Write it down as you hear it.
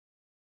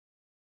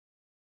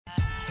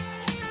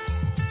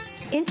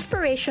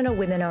Inspirational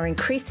women are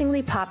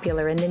increasingly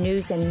popular in the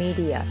news and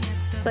media,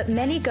 but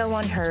many go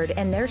unheard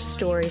and their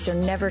stories are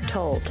never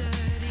told.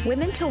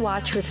 Women to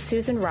Watch with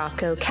Susan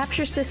Rocco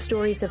captures the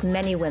stories of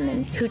many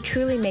women who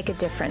truly make a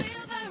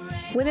difference.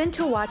 Women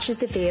to Watch is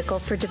the vehicle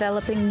for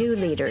developing new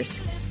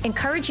leaders,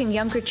 encouraging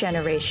younger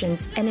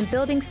generations, and in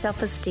building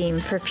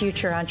self-esteem for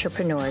future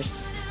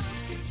entrepreneurs.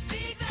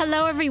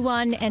 Hello,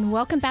 everyone, and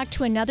welcome back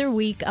to another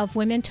week of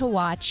Women to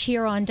Watch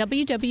here on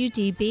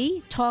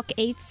WWDB Talk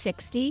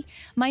 860.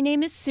 My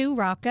name is Sue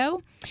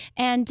Rocco,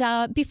 and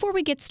before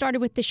we get started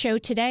with the show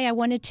today, I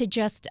wanted to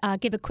just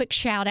give a quick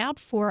shout out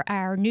for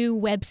our new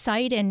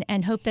website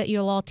and hope that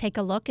you'll all take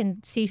a look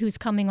and see who's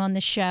coming on the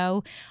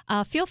show.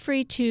 Feel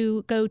free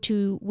to go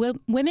to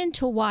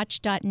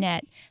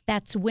womentowatch.net.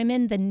 That's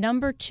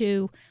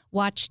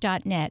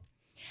watch.net.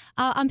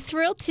 I'm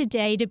thrilled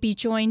today to be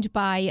joined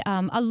by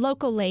a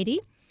local lady.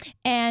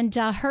 And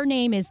her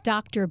name is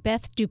Dr.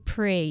 Beth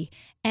DuPree.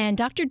 And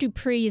Dr.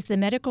 DuPree is the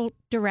medical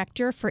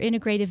director for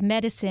integrative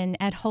medicine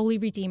at Holy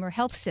Redeemer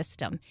Health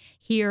System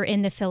here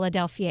in the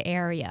Philadelphia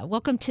area.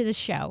 Welcome to the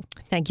show.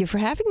 Thank you for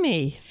having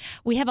me.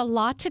 We have a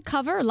lot to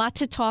cover, a lot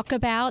to talk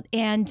about.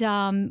 And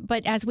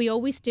but as we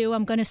always do,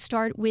 I'm going to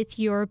start with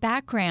your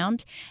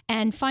background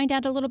and find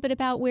out a little bit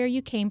about where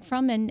you came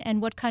from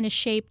and what kind of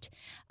shaped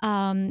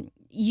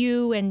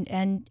you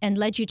and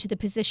led you to the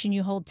position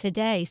you hold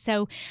today.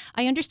 So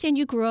I understand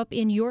you grew up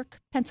in York,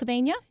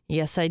 Pennsylvania?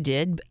 Yes, I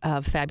did.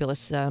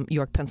 Fabulous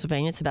York,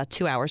 Pennsylvania. It's about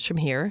 2 hours from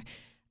here.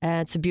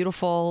 It's a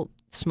beautiful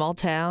small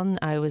town.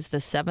 I was the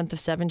seventh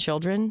of 7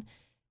 children,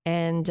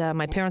 and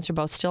my parents are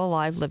both still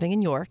alive, living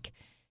in York.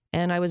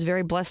 And I was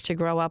very blessed to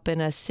grow up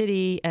in a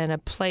city and a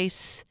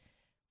place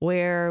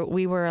where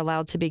we were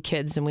allowed to be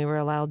kids and we were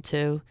allowed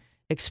to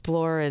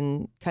explore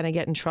and kind of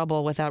get in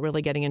trouble without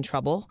really getting in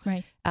trouble.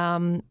 Right.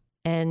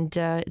 And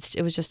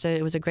it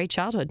was a great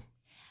childhood.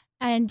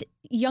 And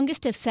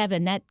youngest of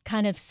 7, that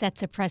kind of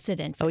sets a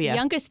precedent. Oh, yeah. The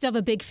youngest of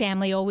a big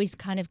family always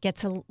kind of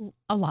gets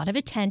a lot of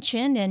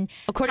attention. And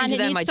according to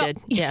them, I did.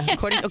 Yeah.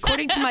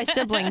 According to my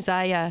siblings,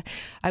 I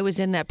was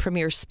in that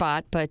premier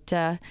spot. But,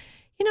 I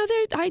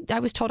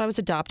was told I was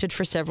adopted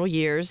for several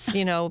years,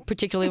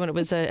 particularly when it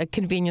was a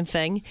convenient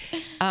thing.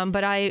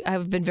 But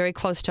I've been very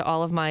close to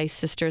all of my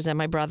sisters and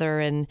my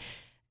brother. And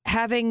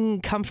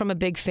having come from a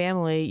big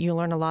family, you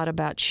learn a lot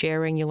about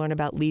sharing. You learn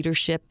about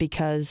leadership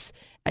because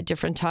at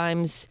different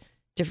times,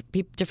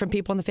 different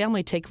people in the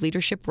family take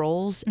leadership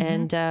roles.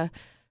 Mm-hmm. And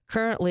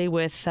currently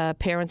with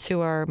parents who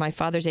are, my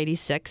father's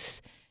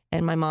 86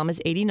 and my mom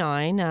is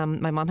 89.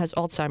 My mom has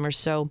Alzheimer's.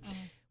 So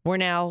we're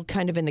now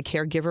kind of in the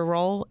caregiver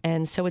role.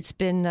 And so it's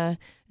been a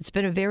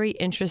very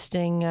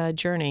interesting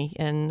journey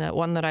and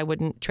one that I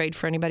wouldn't trade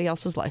for anybody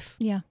else's life.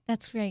 Yeah,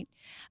 that's great.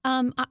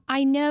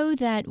 I know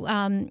that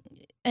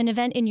an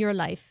event in your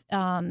life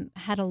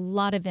had a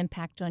lot of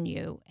impact on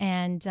you.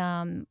 And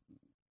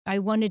I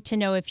wanted to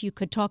know if you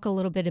could talk a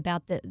little bit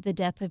about the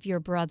death of your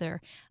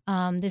brother.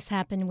 This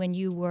happened when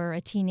you were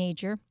a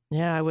teenager.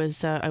 Yeah, I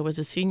was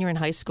a senior in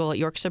high school at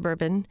York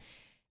Suburban.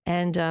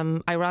 And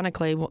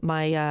ironically,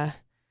 my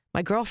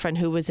girlfriend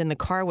who was in the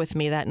car with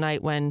me that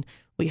night when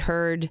we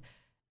heard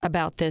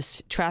about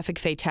this traffic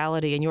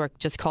fatality in York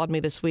just called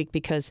me this week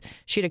because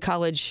she had a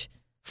college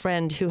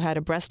friend who had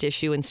a breast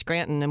issue in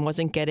Scranton and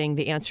wasn't getting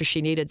the answer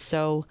she needed.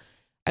 So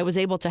I was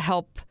able to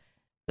help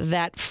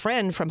that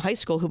friend from high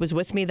school who was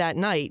with me that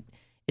night.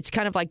 It's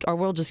kind of like our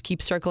world just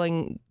keeps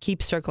circling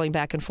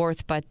back and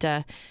forth. But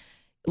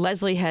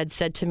Leslie had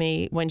said to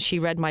me when she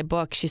read my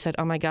book, she said,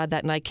 "Oh my God,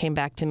 that night came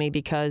back to me,"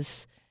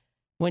 because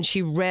when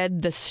she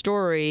read the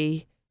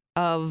story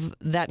of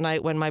that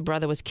night when my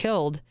brother was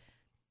killed,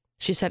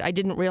 she said, "I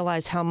didn't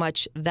realize how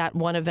much that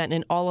one event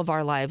in all of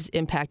our lives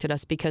impacted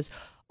us because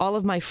all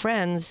of my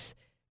friends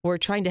were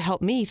trying to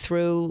help me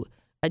through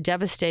a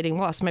devastating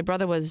loss." My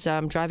brother was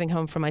driving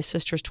home from my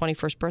sister's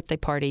 21st birthday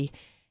party,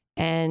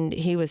 and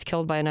he was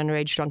killed by an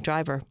underage drunk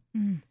driver.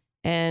 Mm.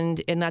 And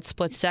in that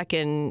split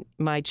second,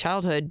 my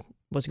childhood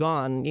was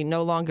gone.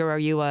 No longer are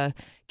you a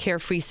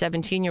carefree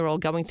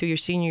 17-year-old going through your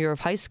senior year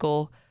of high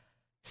school.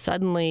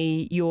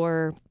 Suddenly,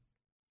 you're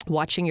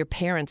watching your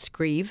parents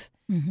grieve.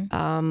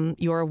 Mm-hmm.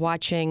 You're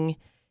watching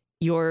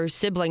your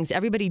siblings,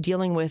 everybody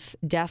dealing with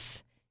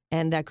death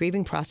and that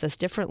grieving process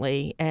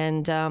differently.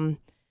 And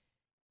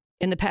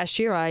in the past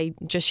year, I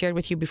just shared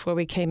with you before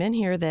we came in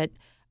here that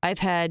I've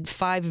had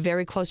 5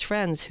 very close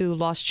friends who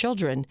lost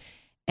children.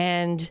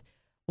 And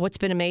what's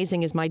been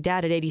amazing is my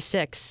dad at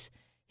 86,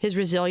 his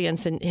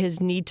resilience and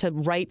his need to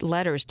write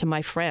letters to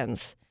my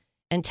friends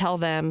and tell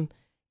them,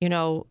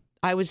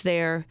 I was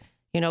there,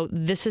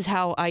 this is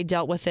how I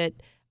dealt with it.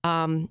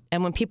 And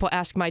when people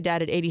ask my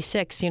dad at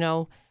 86,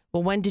 well,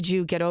 when did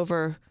you get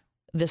over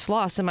this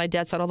loss? And my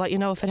dad said, "I'll let you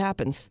know if it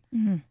happens."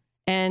 Mm-hmm.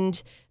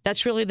 And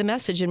that's really the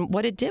message. And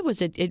what it did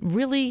was it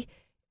really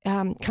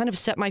kind of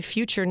set my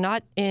future,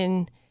 not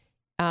in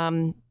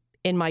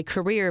my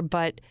career,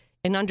 but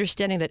in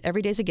understanding that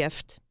every day's a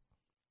gift.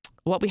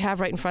 What we have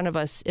right in front of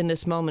us in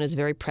this moment is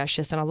very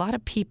precious. And a lot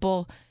of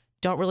people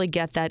don't really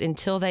get that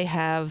until they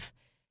have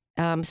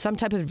some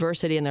type of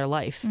adversity in their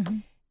life. Mm-hmm.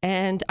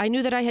 And I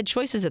knew that I had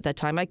choices at that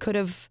time. I could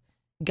have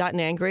gotten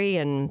angry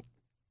and,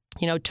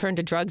 turned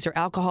to drugs or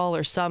alcohol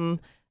or some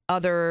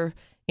other,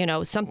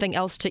 something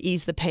else to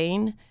ease the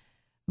pain.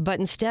 But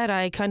instead,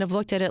 I kind of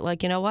looked at it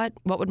like,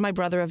 what would my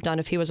brother have done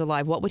if he was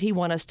alive? What would he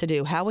want us to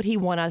do? How would he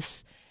want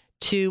us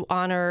to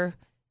honor,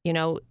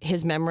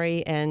 his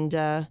memory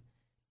and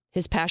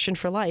his passion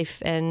for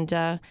life? And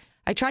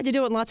I tried to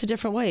do it in lots of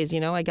different ways.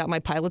 I got my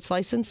pilot's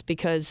license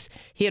because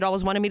he had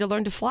always wanted me to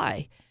learn to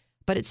fly.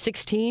 But at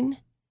 16,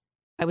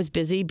 I was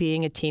busy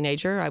being a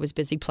teenager. I was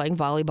busy playing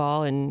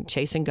volleyball and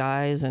chasing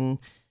guys and,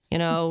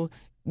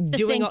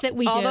 doing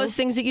all those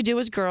things that you do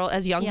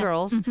as young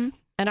girls. Mm-hmm.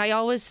 And I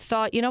always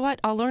thought, what,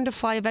 I'll learn to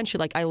fly eventually.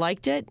 Like, I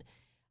liked it,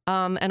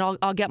 and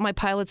I'll get my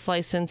pilot's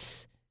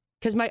license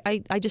because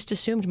I just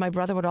assumed my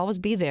brother would always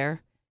be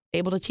there,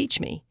 able to teach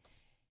me.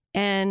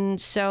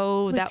 And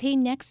so was he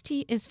next to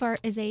you as far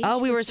as age? Oh,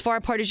 we were as far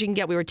apart as you can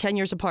get. We were 10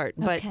 years apart.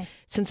 But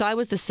since I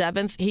was the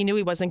 7th, he knew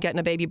he wasn't getting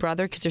a baby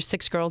brother because there's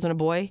 6 girls and a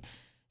boy.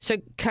 So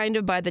kind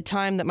of by the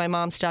time that my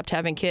mom stopped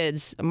having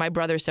kids, my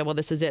brother said, well,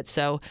 this is it.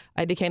 So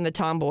I became the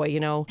tomboy,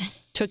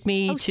 took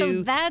me to.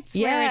 So that's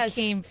where it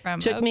came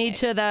from. Took me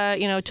to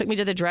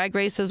the drag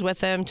races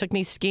with him, took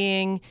me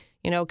skiing,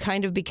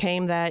 kind of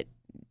became that.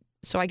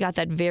 So I got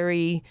that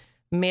very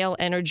male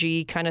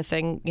energy kind of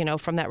thing,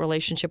 from that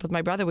relationship with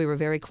my brother. We were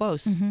very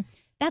close. Mm-hmm.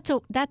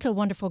 That's a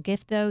wonderful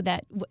gift, though,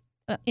 that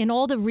in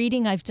all the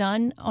reading I've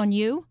done on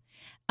you,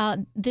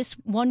 this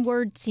one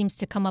word seems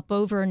to come up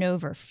over and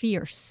over,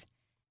 fierce.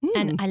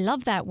 And I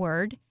love that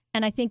word,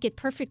 and I think it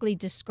perfectly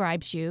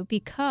describes you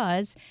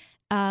because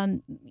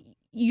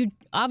you're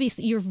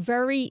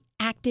very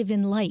active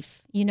in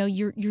life.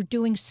 You're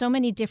doing so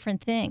many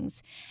different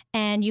things,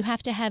 and you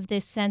have to have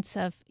this sense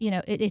of,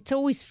 it's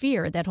always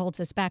fear that holds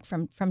us back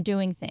from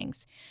doing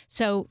things.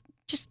 So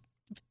just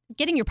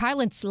getting your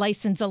pilot's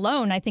license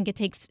alone, I think it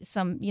takes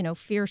some,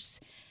 fierce.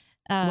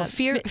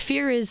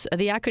 Fear is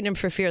the acronym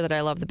for fear that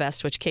I love the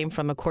best, which came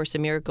from A Course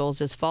in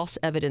Miracles, is false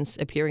evidence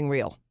appearing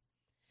real.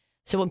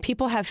 So when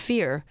people have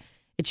fear,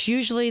 it's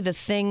usually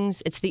it's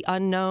the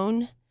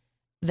unknown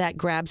that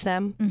grabs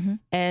them. Mm-hmm.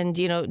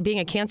 And, being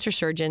a cancer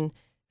surgeon,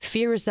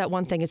 fear is that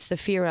one thing. It's the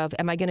fear of,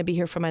 am I going to be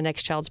here for my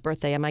next child's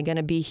birthday? Am I going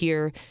to be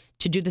here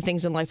to do the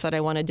things in life that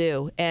I want to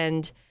do?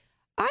 And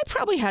I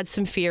probably had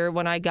some fear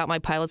when I got my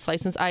pilot's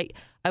license. I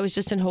was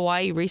just in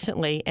Hawaii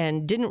recently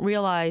and didn't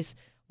realize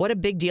what a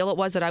big deal it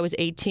was that I was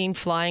 18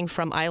 flying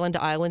from island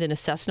to island in a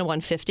Cessna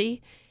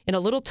 150 in a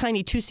little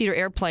tiny 2-seater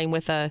airplane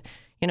with a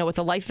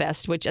life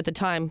vest, which at the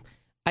time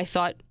I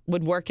thought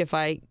would work if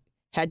I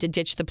had to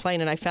ditch the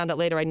plane. And I found out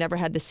later I never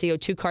had the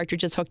CO2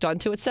 cartridges hooked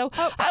onto it. So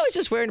I was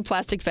just wearing a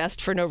plastic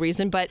vest for no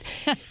reason. But,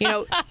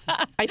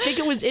 I think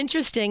it was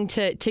interesting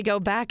to go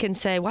back and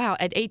say, wow,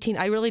 at 18,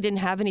 I really didn't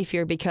have any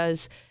fear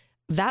because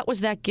that was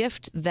that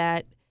gift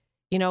that,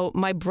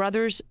 my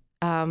brother's,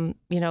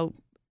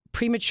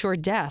 premature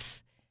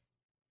death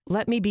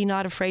let me be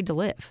not afraid to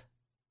live.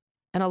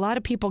 And a lot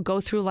of people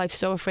go through life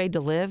so afraid to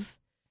live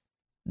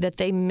that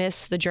they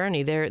miss the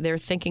journey. They're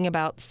thinking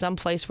about some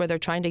place where they're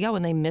trying to go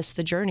and they miss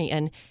the journey.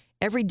 And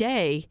every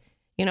day,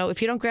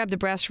 if you don't grab the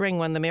brass ring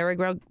when the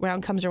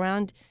merry-go-round comes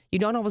around, you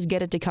don't always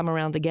get it to come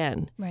around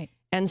again. Right.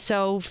 And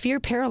so fear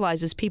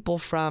paralyzes people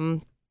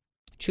from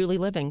truly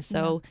living.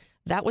 So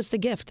that was the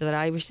gift that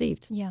I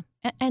received. Yeah.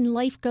 And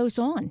life goes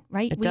on,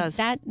 right? It does.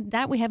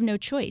 That we have no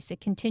choice.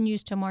 It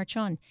continues to march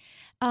on.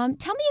 Tell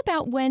me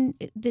about when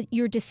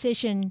your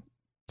decision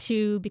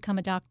to become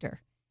a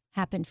doctor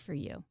happened for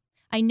you.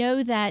 I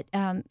know that,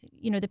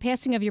 the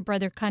passing of your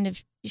brother kind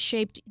of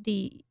shaped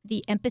the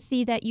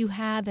empathy that you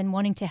have and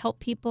wanting to help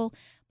people.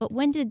 But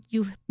when did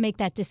you make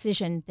that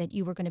decision that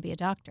you were going to be a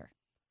doctor?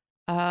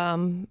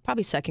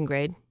 Probably 2nd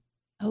grade.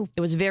 Oh.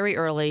 It was very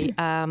early.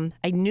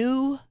 I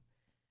knew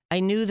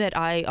that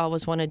I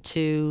always wanted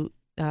to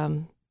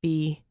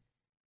be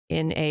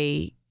in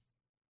a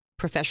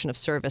profession of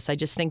service. I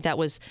just think that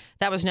was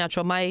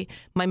natural. My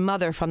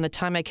mother, from the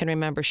time I can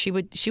remember, she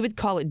would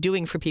call it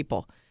doing for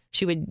people.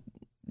 She would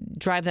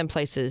drive them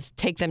places,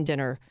 take them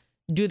dinner,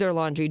 do their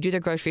laundry, do their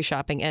grocery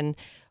shopping. And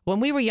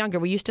when we were younger,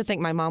 we used to think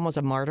my mom was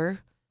a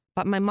martyr,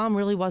 but my mom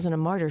really wasn't a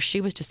martyr.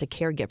 She was just a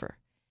caregiver.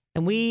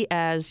 And we,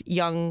 as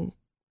young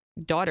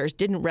daughters,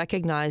 didn't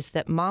recognize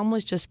that mom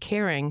was just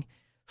caring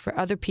for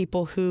other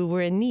people who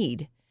were in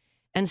need.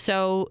 And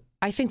so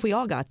I think we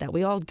all got that.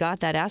 We all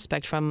got that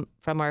aspect from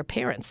our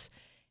parents.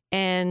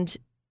 And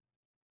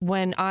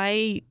when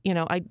I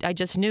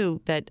just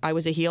knew that I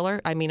was a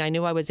healer. I mean, I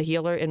knew I was a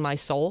healer in my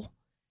soul.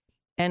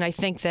 And I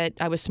think that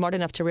I was smart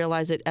enough to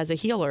realize it as a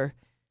healer.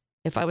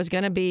 If I was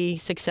going to be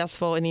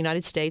successful in the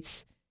United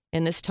States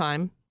in this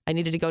time, I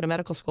needed to go to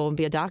medical school and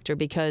be a doctor,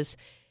 because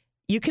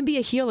you can be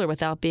a healer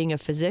without being a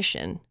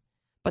physician,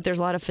 but there's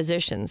a lot of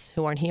physicians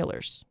who aren't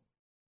healers.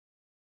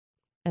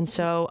 And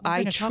so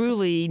I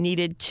truly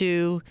needed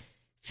to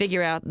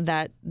figure out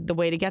the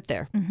way to get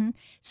there. Mm-hmm.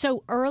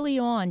 So early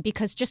on,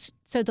 because just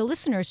so the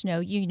listeners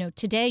know,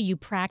 today you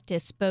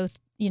practice both,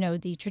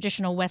 the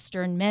traditional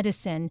Western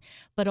medicine,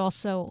 but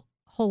also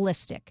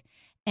holistic.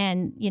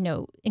 and,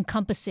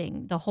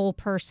 encompassing the whole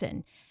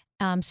person,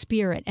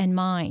 spirit and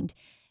mind.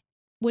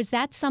 Was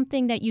that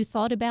something that you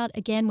thought about,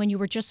 again, when you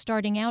were just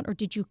starting out, or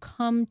did you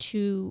come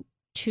to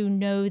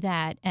know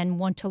that and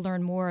want to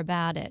learn more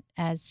about it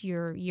as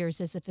your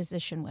years as a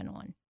physician went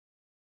on?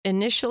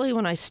 Initially,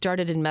 when I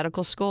started in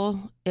medical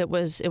school, it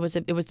was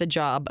the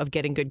job of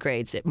getting good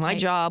grades. My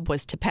job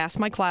was to pass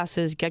my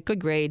classes, get good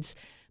grades.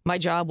 My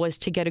job was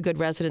to get a good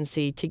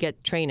residency, to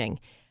get training.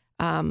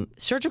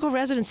 Surgical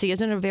residency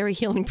isn't a very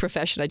healing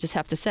profession, I just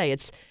have to say.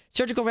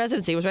 Surgical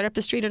residency was right up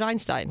the street at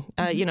Einstein,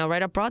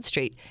 right up Broad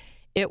Street.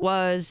 It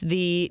was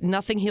the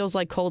nothing heals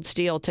like cold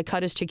steel, to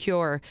cut is to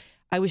cure.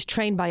 I was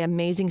trained by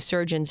amazing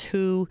surgeons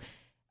who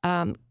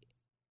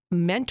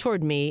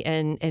mentored me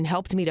and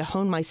helped me to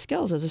hone my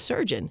skills as a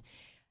surgeon.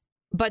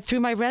 But through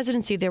my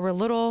residency, there were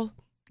little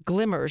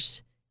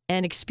glimmers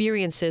and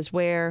experiences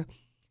where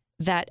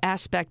that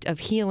aspect of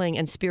healing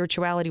and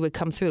spirituality would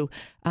come through.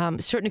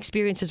 Certain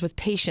experiences with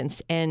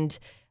patients. And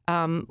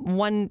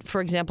one,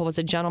 for example, was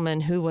a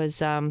gentleman who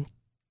was,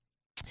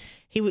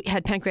 he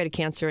had pancreatic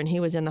cancer, and he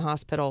was in the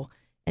hospital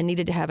and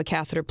needed to have a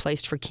catheter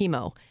placed for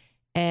chemo.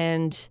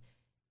 And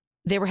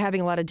they were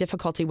having a lot of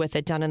difficulty with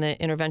it down in the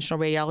interventional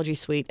radiology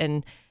suite.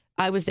 And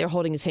I was there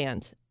holding his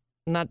hand,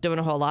 not doing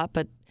a whole lot,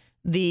 but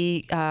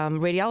the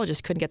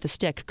radiologist couldn't get the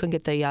stick, couldn't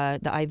get the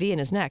IV in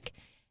his neck.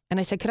 And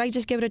I said, could I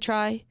just give it a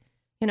try?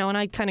 And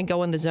I kind of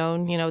go in the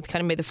zone, kind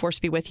of may the force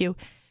be with you.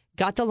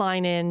 Got the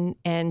line in,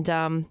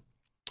 and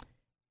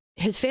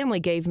his family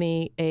gave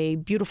me a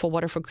beautiful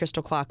Waterford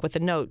crystal clock with a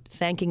note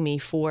thanking me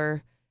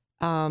for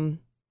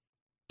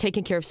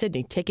taking care of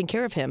Sydney, taking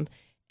care of him,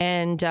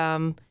 and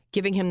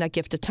giving him that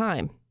gift of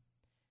time.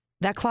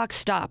 That clock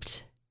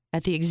stopped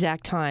at the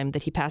exact time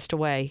that he passed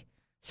away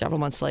several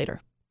months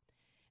later.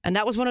 And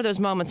that was one of those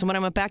moments. And when I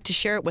went back to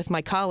share it with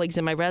my colleagues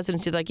in my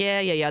residency, like,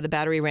 yeah, the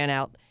battery ran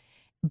out.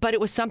 But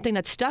it was something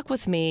that stuck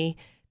with me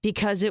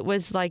because it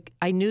was like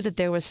I knew that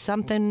there was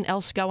something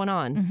else going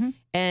on. Mm-hmm.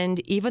 And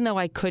even though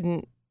I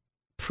couldn't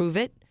prove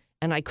it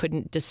and I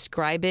couldn't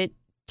describe it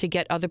to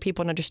get other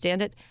people to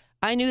understand it,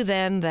 I knew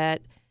then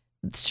that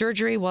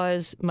surgery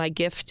was my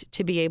gift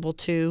to be able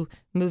to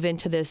move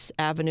into this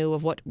avenue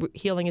of what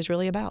healing is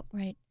really about.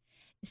 Right.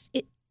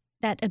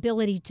 That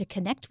ability to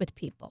connect with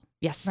people.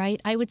 Yes. Right.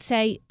 I would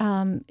say,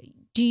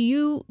 do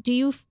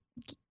you?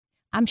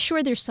 I'm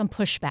sure there's some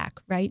pushback,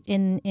 right,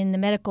 in the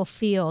medical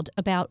field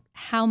about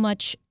how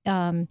much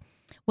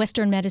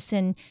Western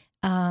medicine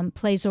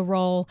plays a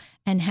role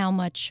and how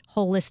much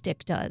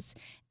holistic does.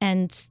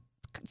 And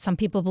some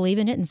people believe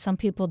in it and some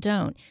people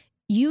don't.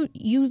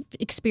 You've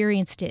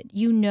experienced it.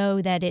 You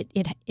know that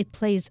it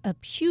plays a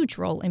huge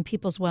role in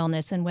people's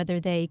wellness and whether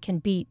they can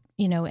beat,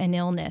 an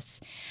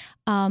illness.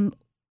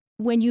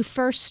 When you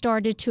first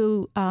started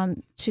to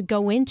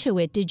go into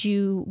it,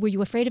 were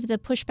you afraid of the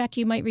pushback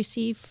you might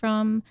receive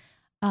from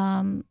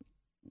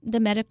the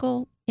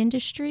medical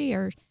industry?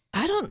 Or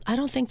I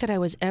don't think that I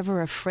was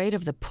ever afraid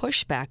of the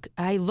pushback.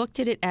 I looked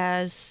at it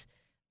as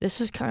this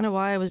was kind of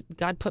why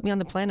God put me on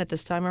the planet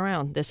this time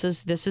around. This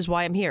is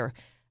why I'm here.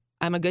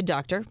 I'm a good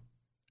doctor.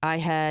 I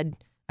had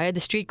the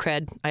street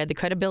cred. I had the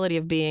credibility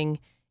of being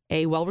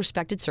a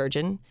well-respected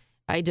surgeon.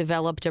 I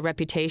developed a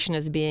reputation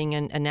as being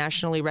a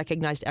nationally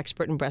recognized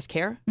expert in breast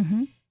care.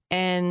 Mm-hmm.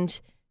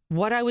 And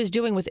what I was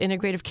doing with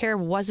integrative care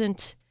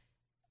wasn't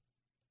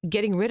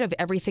getting rid of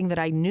everything that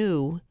I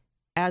knew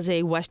as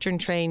a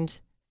Western-trained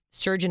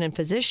surgeon and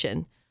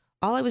physician.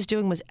 All I was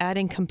doing was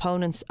adding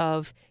components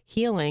of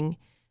healing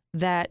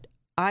that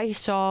I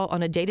saw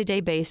on a day-to-day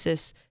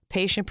basis,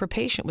 patient per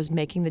patient, was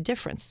making the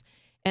difference.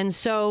 And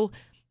so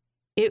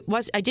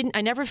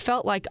I never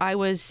felt like I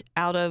was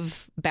out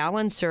of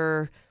balance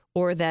or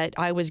that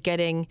I was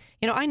getting,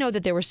 I know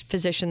that there were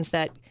physicians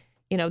that,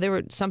 there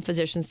were some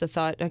physicians that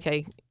thought,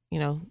 okay,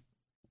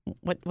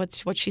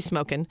 what's she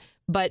smoking?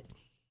 But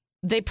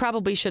they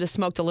probably should have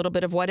smoked a little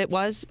bit of what it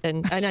was.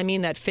 And I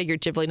mean that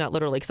figuratively, not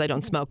literally, because I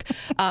don't smoke.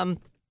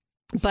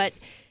 But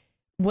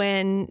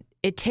when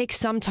it takes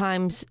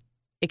sometimes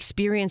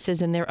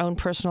experiences in their own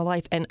personal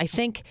life, and I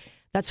think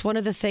that's one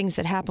of the things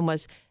that happened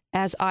was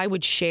as I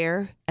would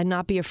share and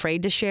not be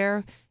afraid to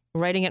share,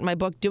 writing it in my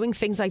book, doing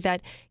things like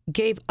that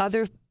gave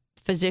other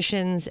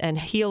physicians and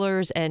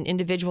healers and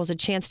individuals a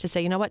chance to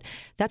say, you know what,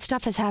 that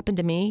stuff has happened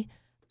to me,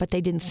 but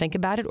they didn't think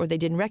about it or they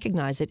didn't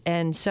recognize it.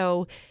 And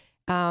so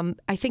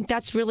I think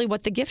that's really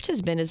what the gift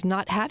has been, is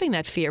not having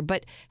that fear.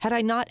 But had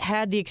I not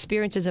had the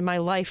experiences in my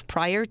life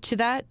prior to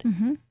that,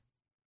 mm-hmm.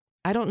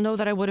 I don't know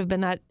that I would have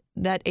been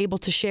that able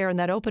to share and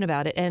that open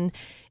about it. And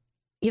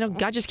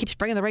God just keeps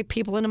bringing the right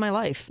people into my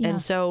life. Yeah.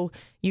 And so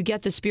you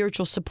get the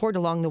spiritual support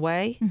along the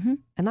way, mm-hmm.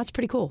 and that's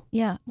pretty cool.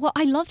 Yeah. Well,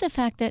 I love the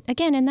fact that,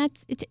 again, and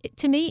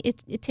to me,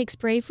 it takes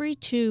bravery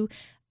to,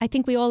 I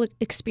think we all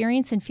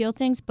experience and feel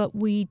things, but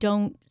we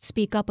don't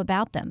speak up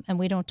about them and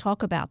we don't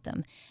talk about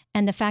them.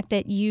 And the fact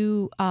that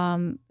you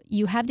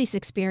have these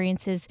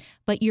experiences,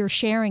 but you're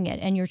sharing it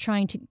and you're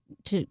trying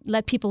to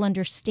let people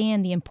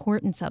understand the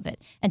importance of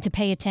it and to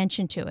pay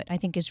attention to it, I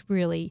think is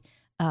really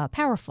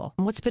powerful.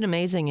 And what's been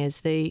amazing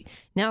is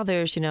now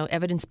there's,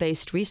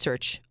 evidence-based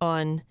research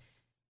on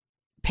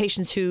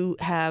patients who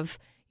have,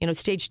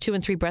 stage 2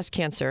 and 3 breast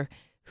cancer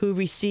who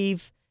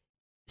receive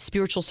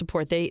spiritual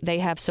support. They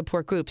have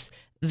support groups.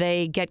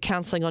 They get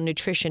counseling on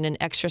nutrition and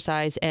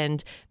exercise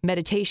and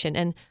meditation.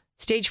 And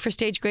stage for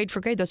stage, grade for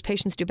grade, those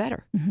patients do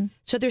better. Mm-hmm.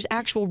 So there's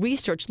actual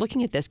research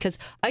looking at this, because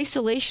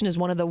isolation is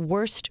one of the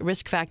worst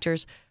risk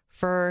factors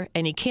for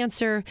any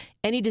cancer,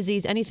 any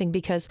disease, anything,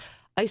 because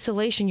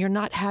isolation, you're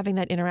not having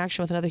that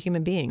interaction with another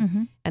human being.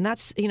 Mm-hmm. And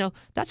that's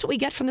what we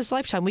get from this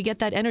lifetime. We get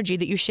that energy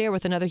that you share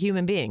with another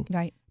human being.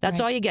 Right. That's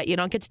all you get. You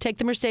don't get to take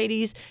the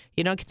Mercedes.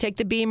 You don't get to take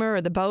the Beamer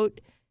or the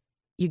boat.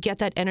 You get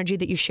that energy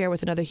that you share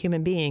with another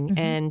human being. Mm-hmm.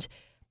 And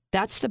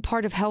that's the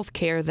part of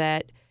healthcare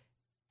that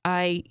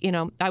I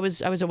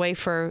was away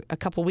for a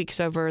couple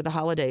weeks over the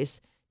holidays,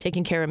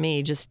 taking care of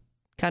me, just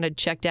kind of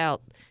checked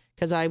out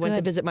because I went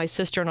to visit my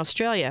sister in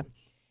Australia.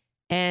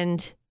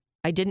 And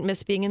I didn't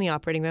miss being in the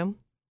operating room.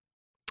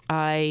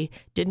 I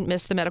didn't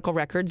miss the medical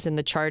records and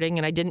the charting,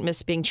 and I didn't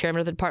miss being chairman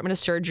of the Department of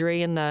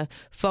Surgery and the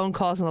phone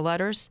calls and the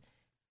letters.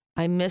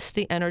 I miss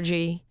the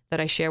energy that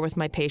I share with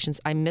my patients.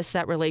 I miss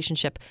that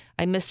relationship.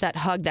 I miss that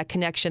hug, that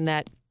connection,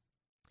 that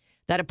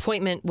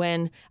appointment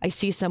when I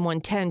see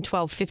someone 10,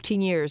 12,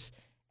 15 years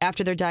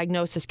after their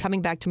diagnosis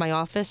coming back to my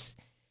office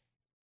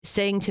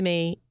saying to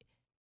me,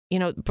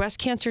 breast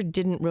cancer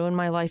didn't ruin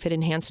my life. It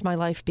enhanced my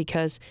life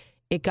because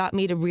it got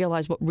me to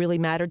realize what really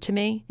mattered to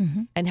me.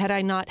 Mm-hmm. And had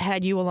I not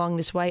had you along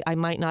this way, I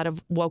might not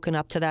have woken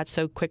up to that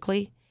so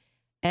quickly.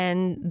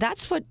 And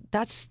that's what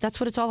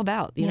it's all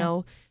about. You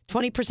know,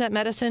 20%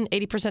 medicine,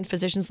 80%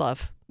 physician's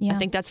love. Yeah. I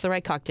think that's the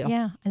right cocktail.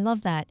 Yeah, I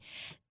love that.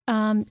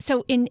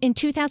 So in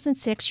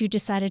 2006, you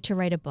decided to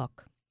write a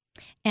book.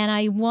 And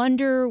I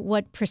wonder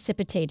what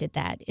precipitated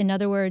that. In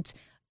other words,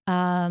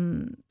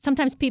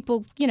 sometimes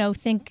people,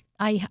 think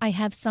I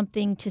have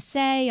something to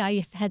say.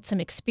 I've had some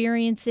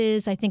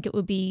experiences. I think it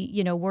would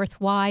be,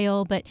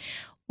 worthwhile. But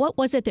what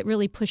was it that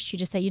really pushed you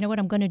to say, you know what,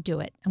 I'm going to do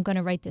it. I'm going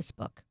to write this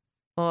book?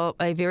 Well,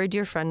 a very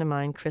dear friend of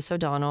mine, Chris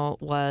O'Donnell,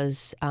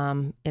 was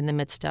in the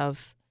midst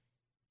of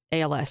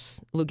ALS,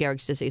 Lou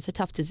Gehrig's disease, a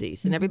tough disease.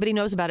 Mm-hmm. And everybody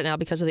knows about it now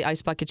because of the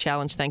Ice Bucket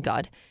Challenge, thank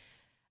God.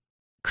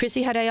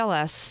 Chrissy had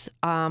ALS.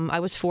 I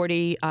was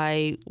 40.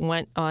 I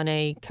went on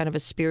a kind of a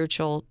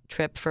spiritual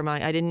trip for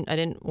I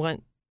didn't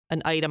want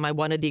an item. I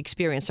wanted the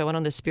experience. So I went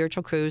on this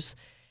spiritual cruise.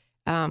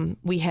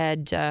 We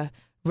had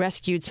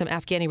rescued some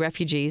Afghani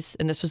refugees,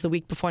 and this was the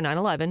week before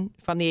 9/11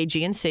 from the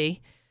Aegean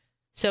Sea.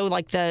 So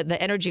like the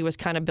energy was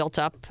kind of built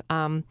up.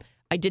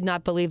 I did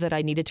not believe that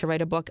I needed to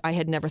write a book. I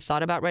had never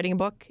thought about writing a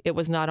book. It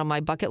was not on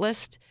my bucket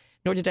list,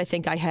 nor did I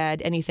think I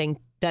had anything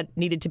that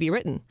needed to be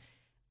written.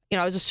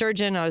 I was a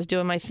surgeon. I was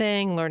doing my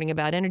thing, learning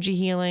about energy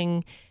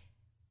healing.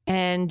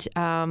 And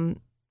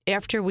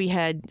after we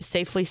had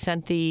safely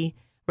sent the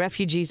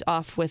refugees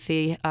off with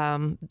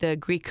the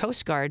Greek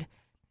Coast Guard,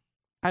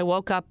 I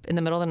woke up in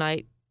the middle of the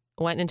night,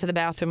 went into the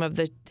bathroom of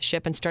the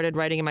ship and started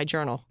writing in my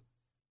journal,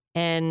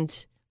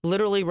 and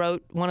literally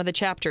wrote one of the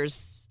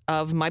chapters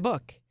of my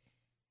book.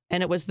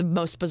 And it was the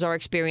most bizarre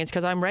experience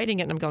because I'm writing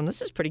it and I'm going,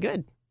 this is pretty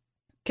good.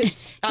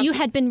 You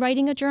had been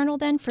writing a journal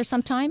then for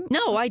some time?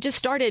 No, I just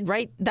started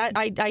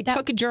I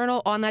took a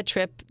journal on that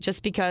trip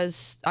just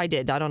because I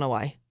did. I don't know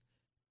why.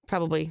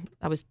 Probably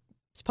I was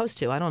supposed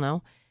to. I don't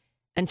know.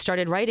 And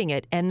started writing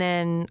it. And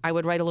then I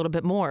would write a little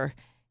bit more.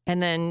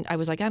 And then I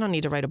was like, I don't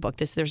need to write a book.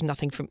 There's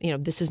nothing from,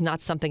 this is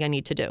not something I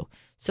need to do.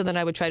 So then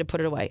I would try to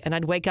put it away. And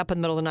I'd wake up in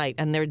the middle of the night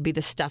and there would be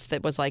this stuff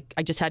that was like,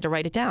 I just had to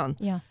write it down.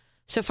 Yeah.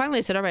 So finally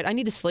I said, all right, I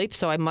need to sleep.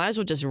 So I might as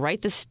well just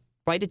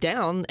write it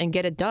down and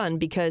get it done,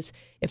 because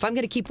if I'm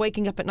going to keep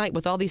waking up at night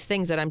with all these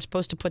things that I'm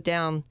supposed to put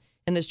down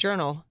in this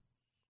journal.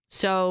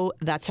 So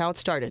that's how it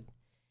started.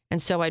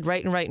 And so I'd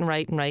write and write and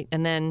write and write.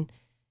 And then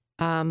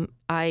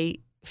I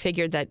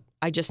figured that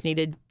I just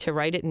needed to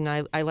write it. And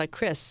I let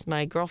Chris,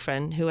 my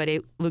girlfriend, who had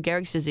Lou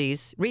Gehrig's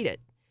disease, read it.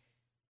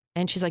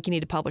 And she's like, you need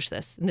to publish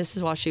this. And this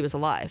is while she was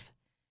alive.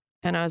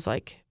 And I was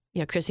like,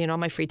 yeah, Chrissy, in all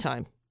my free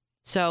time.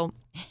 So,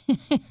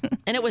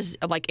 and it was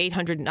like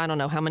 800, I don't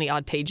know how many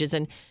odd pages.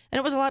 And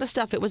it was a lot of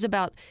stuff. It was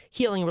about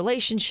healing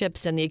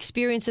relationships and the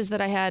experiences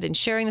that I had and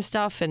sharing the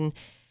stuff. And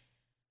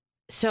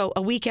so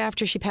a week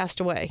after she passed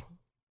away,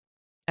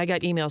 I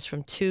got emails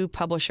from 2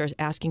 publishers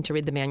asking to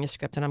read the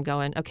manuscript. And I'm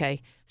going, okay.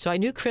 So I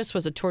knew Chris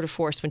was a tour de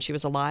force when she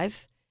was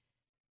alive.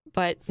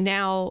 But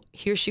now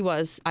here she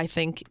was, I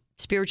think,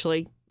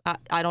 spiritually.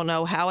 I don't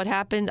know how it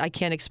happened. I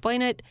can't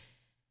explain it.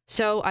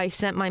 So I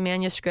sent my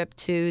manuscript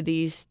to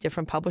these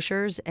different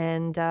publishers,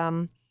 and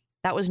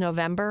that was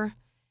November,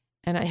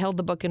 and I held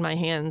the book in my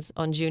hands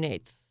on June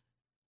 8th.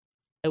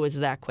 It was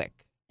that quick.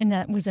 And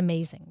that was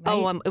amazing, right?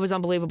 Oh, it was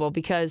unbelievable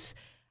because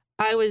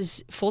I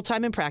was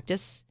full-time in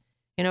practice,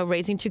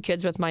 raising 2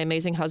 kids with my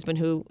amazing husband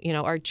who,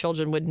 our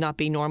children would not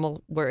be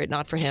normal were it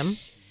not for him.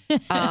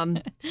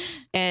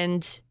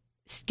 And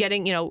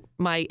getting,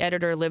 my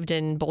editor lived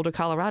in Boulder,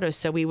 Colorado,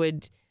 so we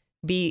would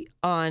be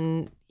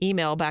on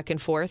email back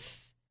and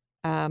forth.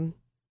 In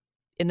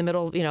the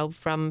middle,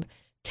 from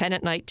 10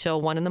 at night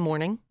till 1 in the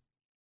morning.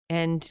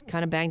 and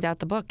kind of banged out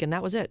the book, and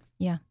that was it.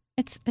 Yeah.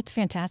 It's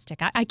fantastic.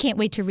 I can't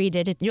wait to read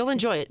it. You'll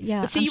enjoy it.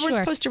 Yeah, but see, you weren't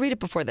supposed to read it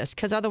before this,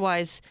 because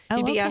otherwise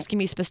you'd be asking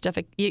me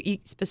specific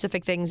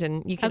things,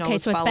 and you can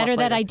always so it's follow better up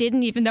that later. I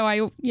didn't, even though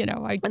I.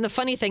 And the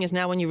funny thing is,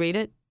 now when you read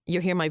it, you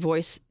hear my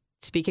voice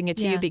speaking it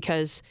to you,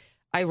 because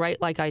I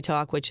write like I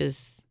talk, which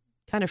is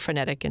kind of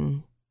frenetic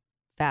and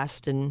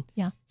fast, and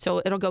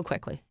so it'll go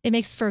quickly. It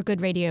makes for a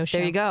good radio show.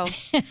 There you go.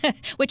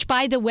 Which,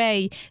 by the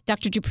way,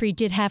 Dr. DuPree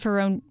did have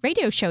her own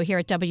radio show here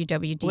at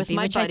WWDB, with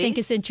my which buddies. I think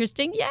is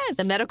interesting. Yes.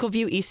 The Medical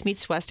View East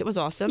Meets West. It was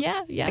awesome.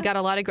 Yeah. I got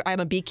a lot of. I'm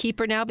a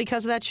beekeeper now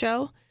because of that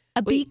show.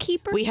 A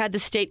beekeeper? We had the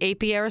state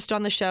apiarist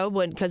on the show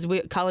because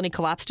colony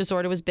collapse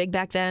disorder was big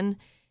back then,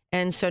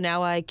 and so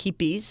now I keep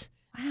bees.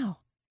 Wow.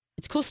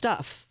 It's cool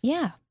stuff.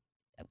 Yeah.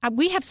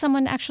 We have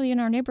someone actually in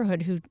our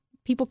neighborhood who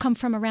people come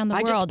from around the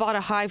world. I just bought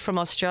a hive from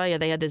Australia.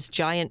 They had this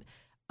giant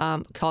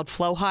called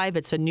Flow Hive.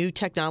 It's a new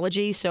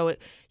technology, so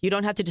you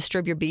don't have to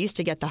disturb your bees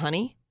to get the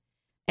honey.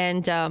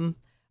 And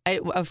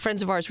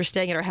friends of ours were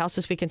staying at our house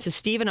this weekend. So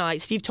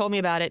Steve told me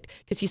about it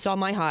because he saw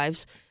my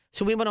hives.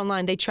 So we went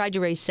online. They tried to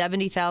raise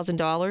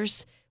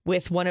 $70,000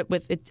 with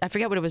I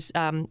forget what it was.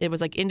 It was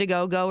like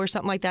Indiegogo or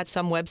something like that,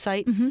 some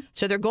website. Mm-hmm.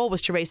 So their goal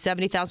was to raise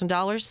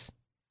 $70,000.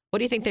 What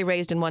do you think they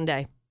raised in one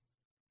day?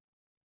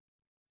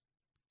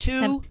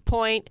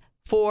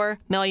 $2.4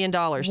 million.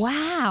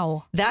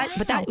 Wow.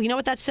 But you know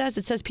what that says?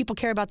 It says people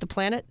care about the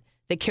planet.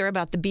 They care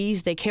about the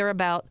bees. They care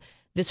about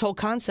this whole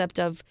concept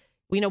of,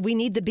 we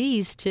need the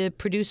bees to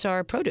produce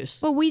our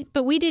produce. Well,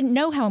 we didn't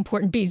know how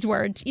important bees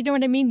were. You know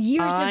what I mean?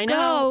 Years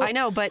ago. I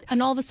know, but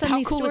and all of a sudden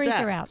these cool stories is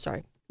that? are out.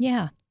 Sorry.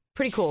 Yeah.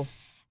 Pretty cool.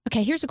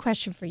 Okay, here's a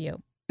question for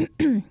you.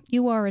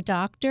 You are a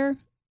doctor.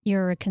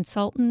 You're a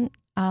consultant.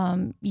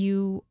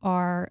 You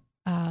are,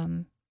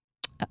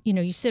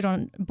 you sit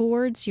on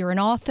boards. You're an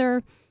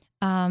author.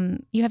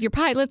 You have your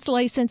pilot's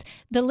license.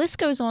 The list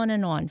goes on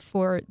and on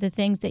for the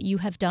things that you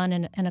have done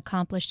and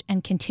accomplished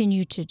and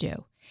continue to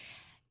do.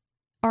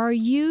 Are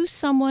you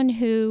someone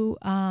who,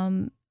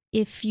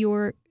 if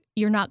you're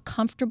not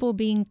comfortable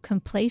being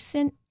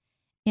complacent,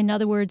 in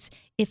other words,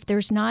 if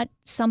there's not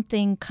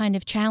something kind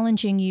of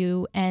challenging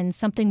you and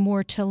something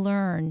more to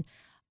learn,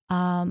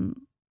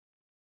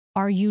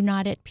 are you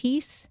not at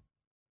peace?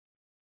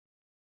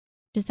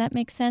 Does that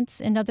make sense?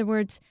 In other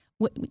words,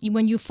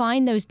 when you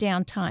find those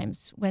down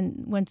times,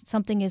 when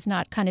something is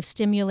not kind of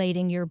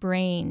stimulating your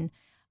brain,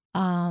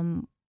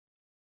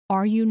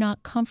 are you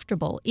not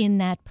comfortable in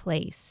that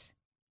place?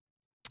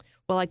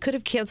 Well, I could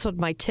have canceled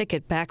my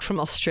ticket back from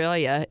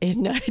Australia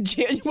in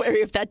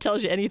January, if that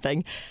tells you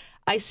anything.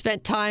 I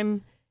spent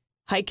time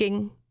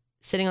hiking,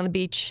 sitting on the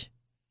beach,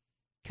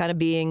 kind of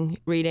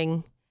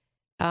reading.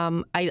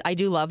 I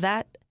do love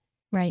that.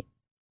 Right.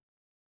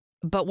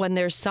 But when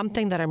there's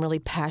something that I'm really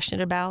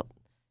passionate about,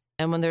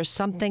 and when there's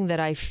something that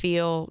I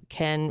feel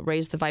can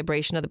raise the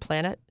vibration of the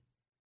planet,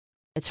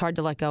 it's hard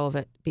to let go of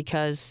it,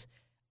 because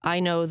I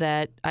know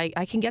that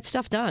I can get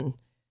stuff done.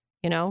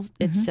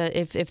 It's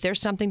if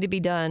there's something to be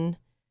done,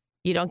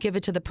 you don't give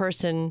it to the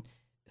person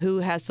who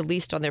has the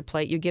least on their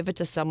plate. You give it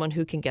to someone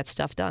who can get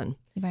stuff done.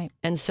 Right.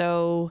 And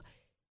so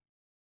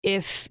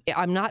if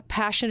I'm not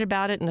passionate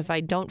about it, and if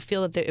I don't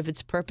feel that if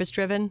it's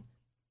purpose-driven,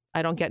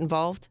 I don't get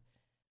involved.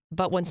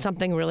 But when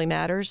something really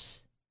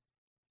matters,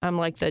 I'm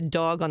like the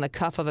dog on the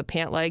cuff of a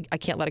pant leg. I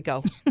can't let it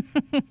go.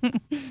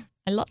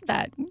 I love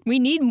that. We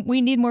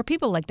need more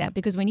people like that,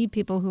 because we need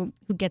people who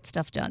get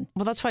stuff done.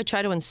 Well, that's why I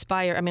try to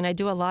inspire. I mean, I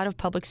do a lot of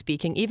public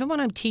speaking, even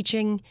when I'm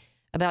teaching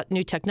about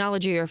new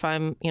technology, or if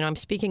I'm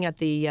speaking at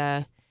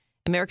the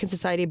American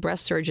Society of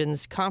Breast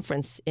Surgeons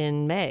conference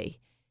in May,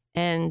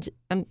 and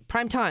I'm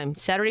prime time,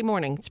 Saturday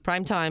morning, it's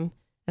prime time,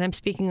 and I'm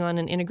speaking on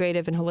an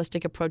integrative and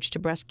holistic approach to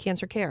breast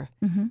cancer care,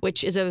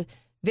 which is a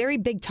very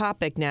big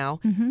topic now.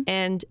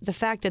 And the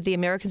fact that the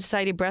American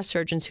Society of Breast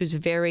Surgeons, who's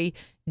very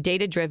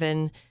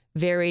data-driven,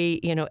 very,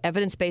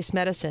 evidence-based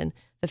medicine,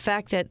 the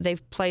fact that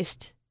they've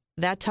placed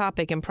that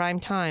topic in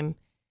prime time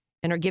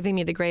and are giving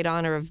me the great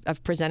honor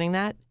of presenting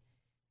that,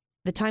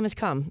 the time has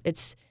come.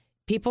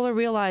 People are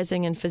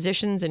realizing, and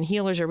physicians and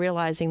healers are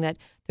realizing, that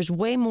there's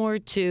way more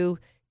to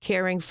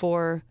caring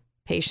for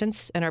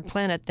patients and our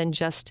planet than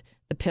just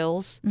the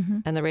pills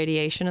and the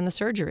radiation and the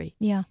surgery.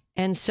 Yeah.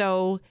 And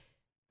so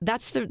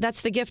that's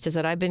the gift, is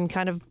that I've been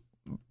kind of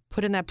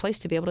put in that place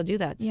to be able to do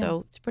that. Yeah.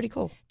 So it's pretty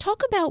cool.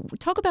 Talk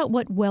about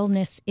what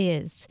wellness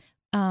is.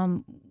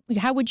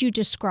 How would you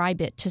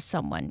describe it to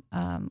someone?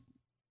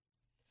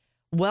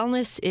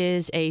 Wellness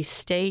is a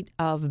state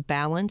of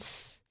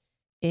balance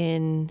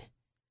in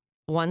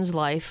one's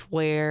life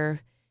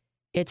where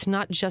it's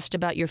not just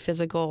about your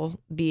physical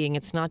being.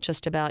 It's not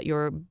just about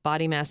your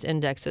body mass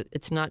index.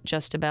 It's not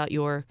just about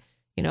your,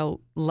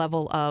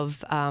 level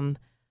of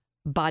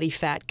body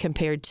fat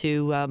compared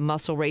to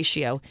muscle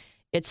ratio.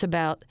 It's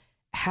about,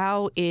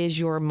 how is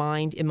your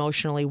mind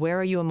emotionally? Where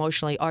are you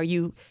emotionally?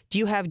 Do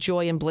you have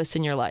joy and bliss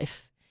in your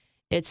life?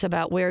 It's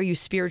about, where are you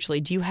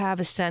spiritually? Do you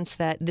have a sense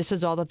that this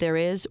is all that there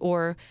is,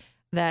 or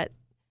that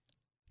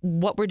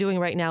what we're doing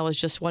right now is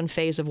just one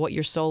phase of what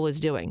your soul is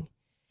doing?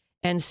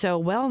 And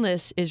so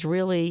wellness is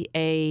really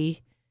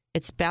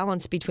It's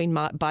balance between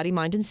body,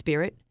 mind, and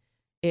spirit.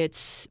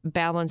 It's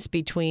balance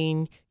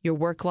between your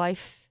work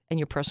life and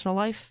your personal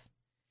life,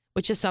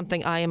 which is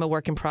something I am a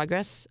work in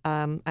progress.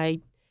 I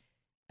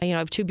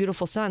have two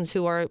beautiful sons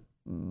who are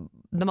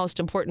the most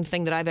important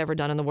thing that I've ever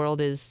done in the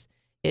world is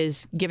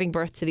giving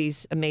birth to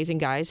these amazing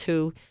guys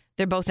who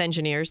they're both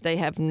engineers. They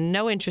have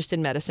no interest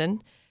in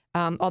medicine,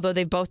 although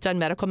they've both done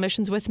medical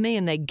missions with me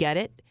and they get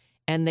it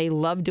and they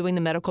love doing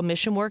the medical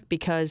mission work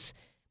because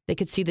they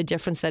could see the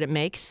difference that it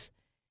makes.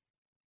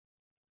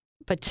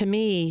 But to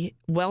me,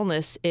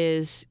 wellness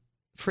is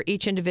for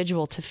each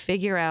individual to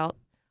figure out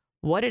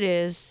what it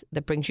is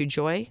that brings you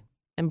joy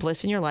and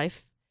bliss in your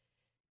life,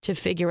 to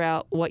figure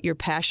out what your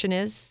passion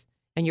is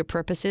and your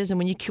purpose is. And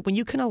when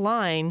you can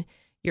align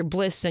your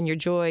bliss and your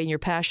joy and your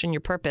passion,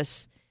 your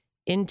purpose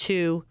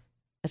into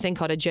a thing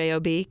called a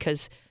JOB,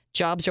 because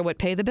jobs are what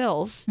pay the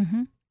bills,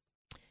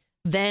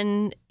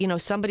 then,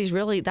 somebody's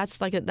really,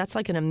 that's like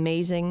an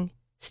amazing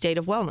state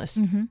of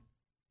wellness.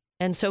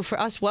 And so for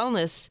us,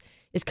 wellness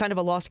is kind of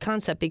a lost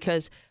concept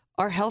because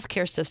our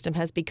healthcare system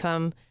has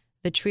become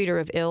the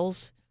treater of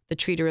ills, the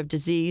treater of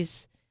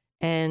disease.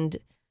 And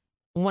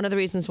one of the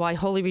reasons why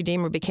Holy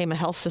Redeemer became a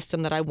health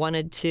system that I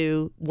wanted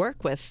to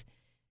work with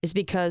is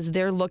because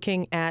they're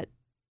looking at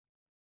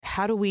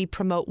how do we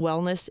promote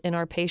wellness in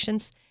our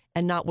patients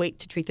and not wait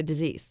to treat the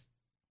disease.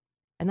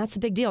 And that's a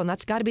big deal. And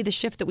that's got to be the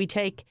shift that we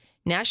take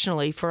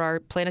nationally for our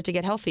planet to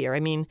get healthier. I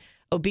mean,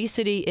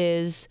 obesity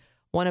is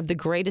one of the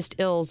greatest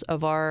ills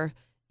of our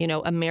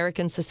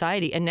American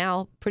society, and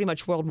now pretty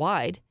much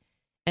worldwide.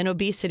 And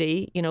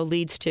obesity,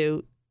 leads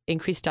to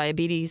increased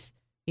diabetes,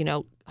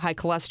 high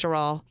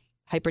cholesterol,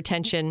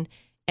 hypertension,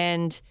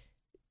 and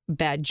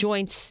bad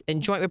joints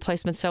and joint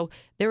replacements. So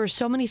there are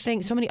so many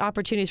things, so many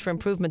opportunities for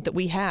improvement that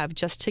we have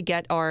just to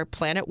get our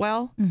planet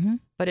well,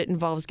 but it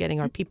involves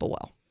getting our people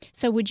well.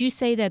 So would you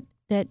say that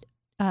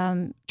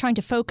trying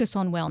to focus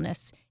on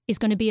wellness is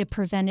going to be a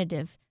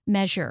preventative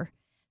measure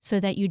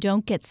so that you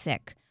don't get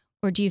sick?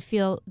 Or do you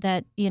feel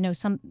that,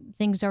 some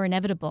things are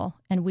inevitable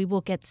and we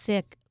will get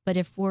sick, but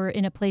if we're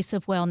in a place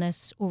of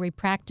wellness or we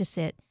practice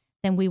it,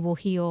 then we will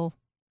heal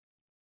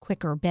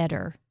quicker,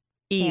 better,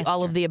 faster?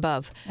 All of the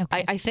above.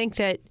 Okay. I think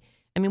that,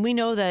 we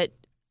know that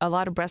a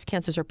lot of breast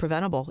cancers are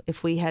preventable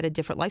if we had a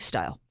different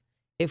lifestyle,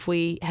 if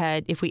we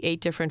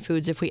ate different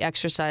foods, if we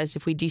exercised,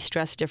 if we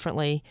de-stressed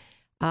differently.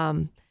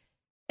 And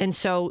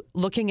so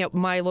looking at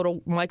my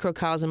little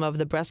microcosm of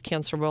the breast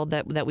cancer world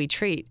that we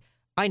treat,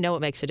 I know it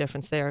makes a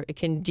difference there. It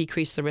can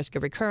decrease the risk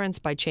of recurrence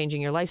by changing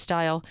your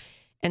lifestyle.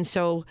 And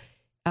so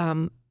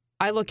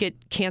I look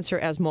at cancer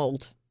as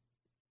mold.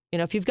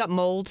 If you've got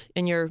mold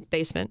in your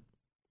basement,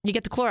 you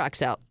get the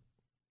Clorox out,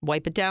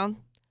 wipe it down,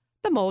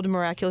 the mold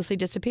miraculously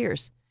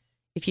disappears.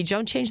 If you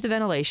don't change the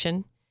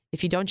ventilation,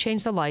 if you don't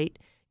change the light,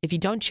 if you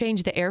don't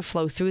change the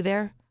airflow through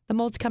there, the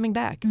mold's coming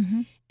back.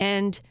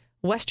 And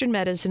Western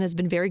medicine has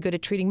been very good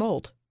at treating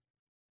mold.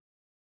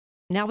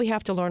 Now we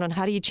have to learn on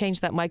how do you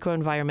change that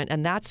microenvironment.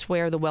 And that's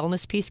where the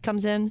wellness piece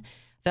comes in.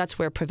 That's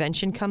where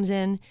prevention comes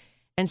in.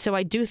 And so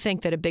I do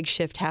think that a big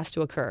shift has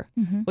to occur,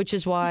 which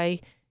is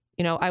why,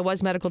 I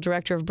was medical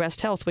director of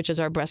breast health, which is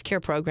our breast care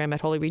program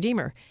at Holy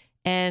Redeemer.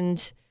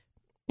 And,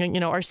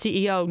 our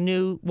CEO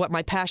knew what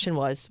my passion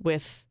was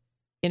with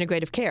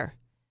integrative care.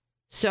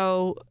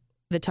 So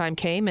the time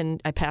came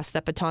and I passed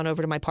that baton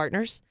over to my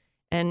partners.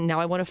 And now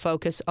I want to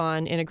focus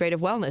on integrative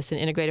wellness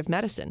and integrative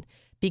medicine,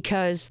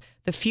 because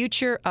the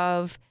future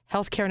of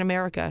healthcare in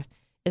America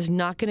is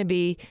not going to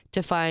be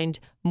to find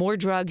more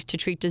drugs to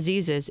treat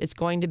diseases. It's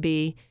going to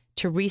be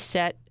to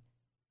reset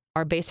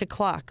our basic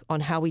clock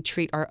on how we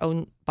treat our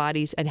own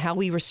bodies and how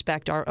we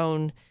respect our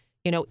own,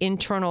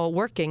 internal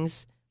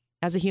workings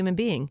as a human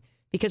being,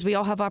 because we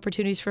all have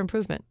opportunities for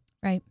improvement.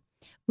 Right.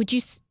 Would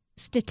you,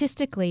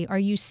 statistically, are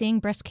you seeing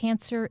breast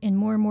cancer in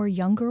more and more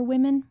younger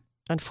women?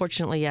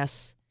 Unfortunately,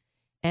 yes.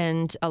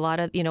 And a lot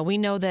of, we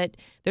know that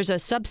there's a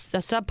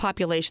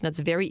subpopulation that's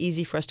very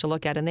easy for us to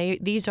look at. And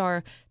these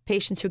are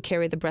patients who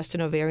carry the breast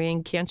and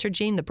ovarian cancer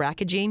gene, the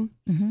BRCA gene.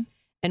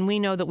 And we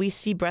know that we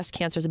see breast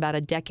cancers about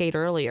a decade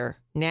earlier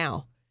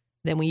now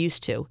than we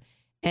used to.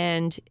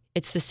 And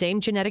it's the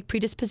same genetic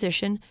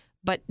predisposition,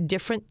 but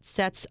different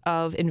sets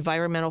of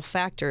environmental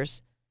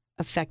factors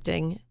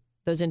affecting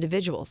those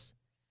individuals.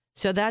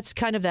 So that's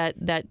kind of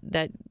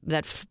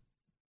that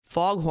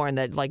foghorn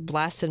that like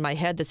blasts in my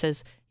head that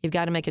says, you've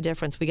got to make a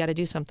difference. We got to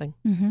do something.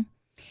 Can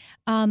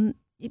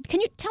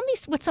you tell me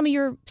what some of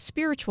your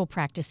spiritual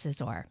practices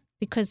are?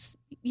 Because,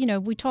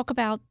 we talk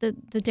about the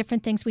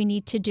different things we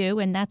need to do,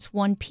 and that's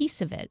one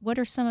piece of it. What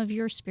are some of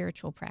your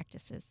spiritual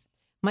practices?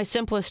 My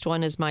simplest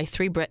one is my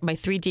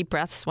three deep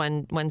breaths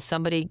when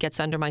somebody gets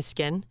under my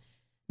skin.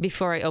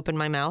 Before I open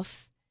my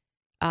mouth,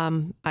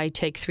 I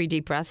take 3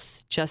 deep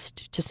breaths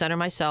just to center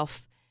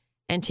myself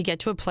and to get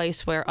to a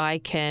place where I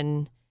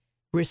can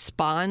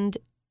respond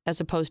as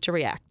opposed to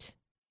react.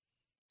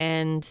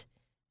 And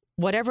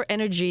whatever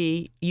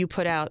energy you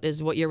put out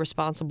is what you're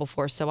responsible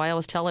for. So I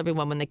always tell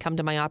everyone when they come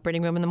to my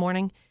operating room in the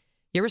morning,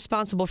 you're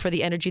responsible for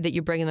the energy that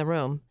you bring in the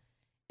room.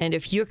 And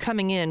if you're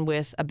coming in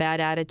with a bad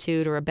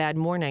attitude or a bad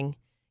morning,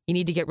 you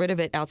need to get rid of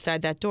it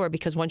outside that door,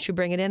 because once you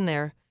bring it in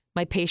there,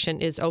 my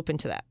patient is open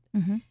to that.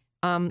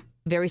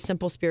 Very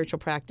simple spiritual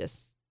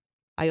practice.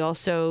 I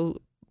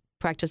also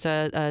practice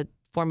a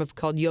form of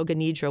called Yoga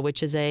Nidra,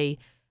 which is a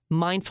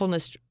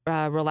mindfulness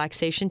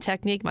relaxation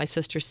technique. My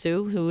sister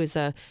Sue, who is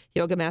a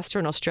yoga master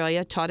in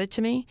Australia, taught it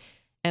to me.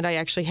 And I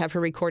actually have her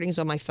recordings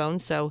on my phone.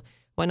 So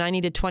when I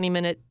need a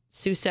 20-minute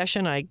Sue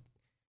session, I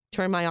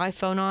turn my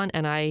iPhone on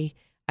and I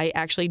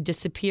actually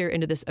disappear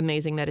into this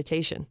amazing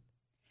meditation.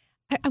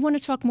 I want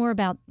to talk more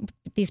about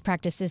these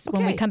practices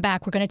when we come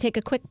back. We're going to take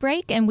a quick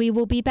break, and we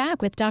will be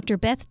back with Dr.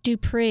 Beth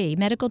DuPree,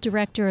 Medical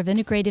Director of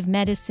Integrative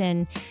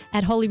Medicine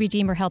at Holy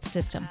Redeemer Health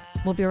System.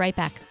 We'll be right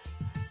back.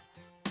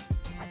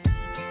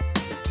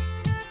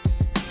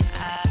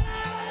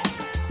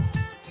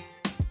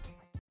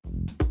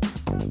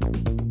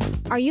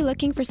 Are you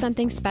looking for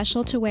something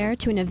special to wear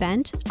to an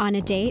event, on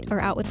a date, or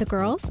out with the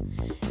girls?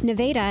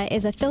 Nevada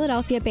is a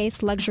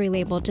Philadelphia-based luxury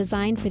label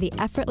designed for the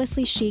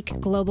effortlessly chic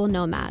global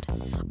nomad.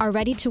 Our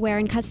ready-to-wear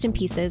and custom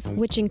pieces,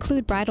 which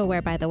include bridal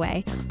wear by the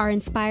way, are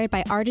inspired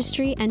by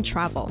artistry and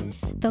travel.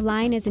 The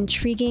line is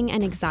intriguing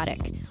and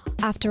exotic.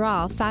 After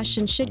all,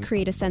 fashion should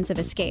create a sense of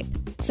escape.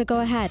 So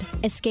go ahead,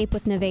 escape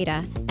with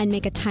Nevada, and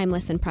make a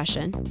timeless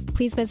impression.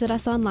 Please visit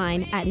us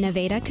online at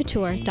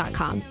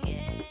nevadacouture.com.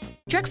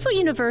 Drexel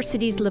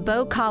University's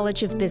LeBeau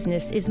College of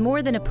Business is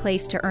more than a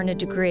place to earn a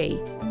degree.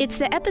 It's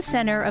the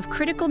epicenter of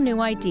critical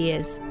new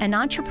ideas, an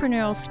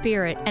entrepreneurial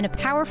spirit, and a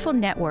powerful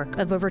network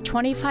of over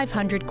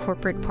 2,500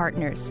 corporate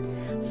partners.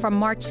 From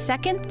March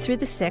 2nd through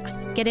the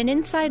 6th, get an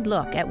inside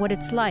look at what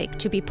it's like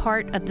to be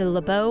part of the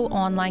LeBeau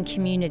online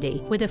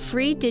community with a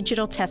free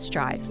digital test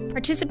drive.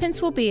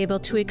 Participants will be able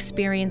to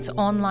experience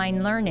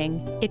online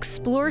learning,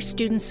 explore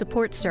student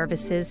support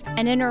services,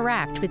 and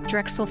interact with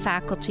Drexel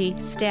faculty,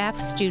 staff,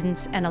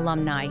 students, and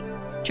alumni.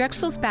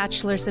 Drexel's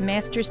bachelor's and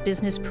master's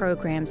business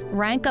programs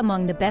rank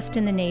among the best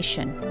in the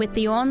nation, with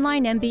the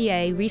online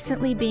MBA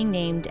recently being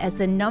named as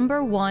the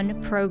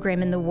 #1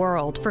 program in the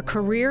world for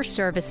career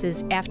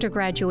services after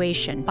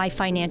graduation by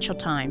Financial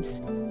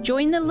Times.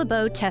 Join the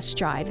LeBeau test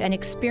drive and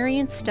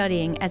experience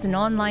studying as an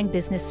online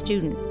business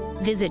student.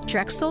 Visit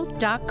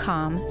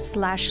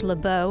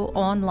drexel.com/LeBeau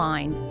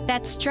online.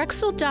 That's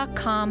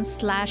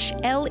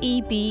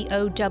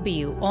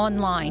drexel.com/LEBOW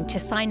online to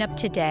sign up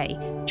today.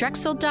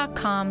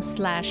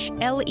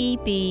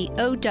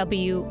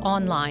 drexel.com/LEBOW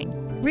online.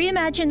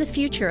 Reimagine the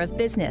future of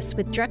business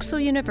with Drexel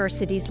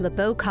University's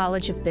LeBeau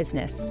College of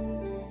Business.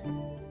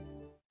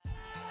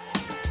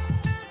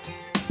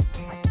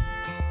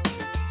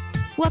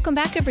 Welcome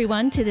back,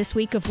 everyone, to this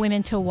week of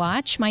Women to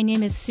Watch. My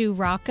name is Sue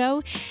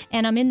Rocco,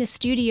 and I'm in the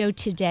studio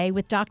today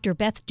with Dr.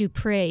 Beth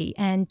DuPree.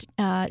 And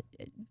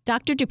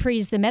Dr. DuPree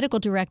is the Medical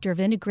Director of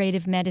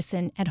Integrative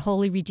Medicine at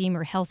Holy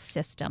Redeemer Health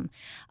System.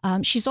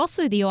 She's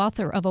also the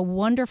author of a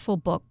wonderful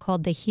book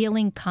called The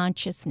Healing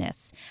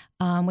Consciousness,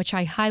 which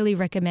I highly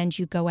recommend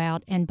you go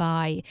out and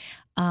buy.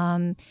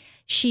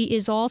 She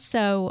is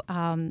also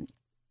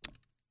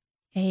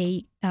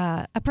a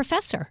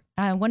professor.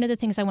 One of the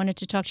things I wanted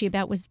to talk to you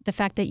about was the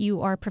fact that you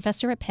are a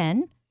professor at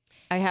Penn.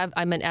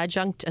 I'm an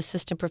adjunct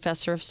assistant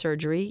professor of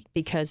surgery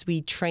because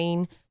we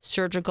train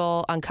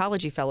surgical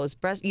oncology fellows,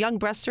 young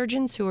breast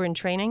surgeons who are in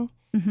training,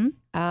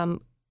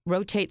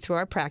 rotate through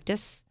our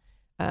practice.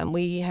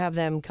 We have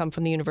them come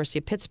from the University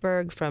of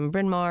Pittsburgh, from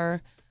Bryn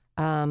Mawr,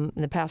 in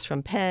the past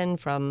from Penn,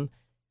 from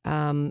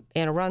Anne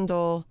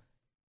Arundel,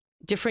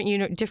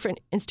 different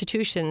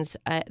institutions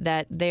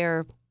that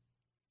their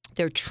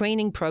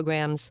training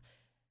programs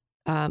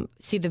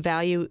see the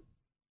value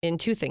in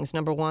two things.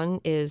 Number one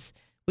is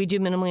we do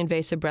minimally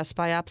invasive breast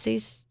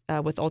biopsies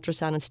with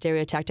ultrasound and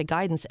stereotactic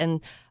guidance.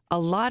 And a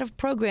lot of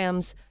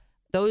programs,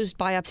 those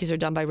biopsies are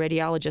done by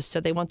radiologists,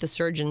 so they want the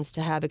surgeons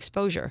to have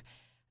exposure.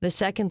 The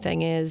second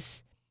thing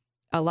is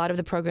a lot of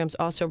the programs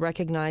also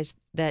recognize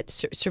that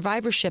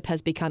survivorship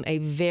has become a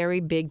very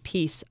big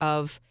piece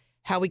of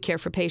how we care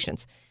for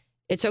patients.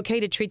 It's okay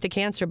to treat the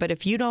cancer, but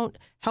if you don't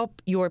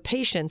help your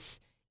patients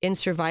in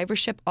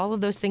survivorship, all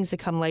of those things that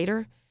come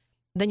later,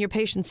 then your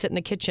patients sit in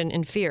the kitchen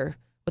in fear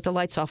with the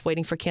lights off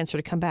waiting for cancer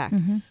to come back.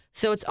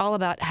 So it's all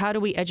about how do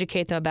we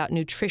educate them about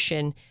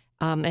nutrition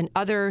and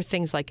other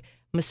things like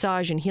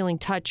massage and healing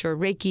touch or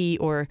Reiki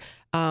or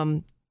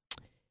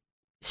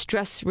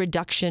stress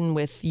reduction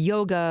with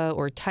yoga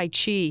or Tai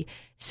Chi.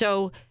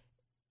 So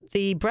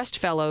the breast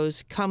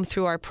fellows come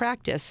through our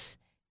practice,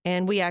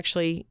 and we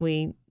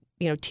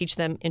teach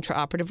them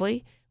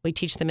intraoperatively. We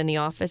teach them in the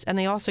office, and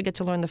they also get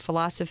to learn the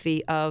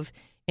philosophy of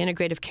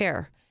integrative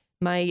care.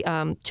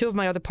 Two of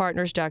my other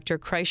partners, Dr.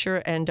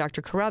 Kreischer and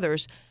Dr.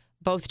 Carruthers,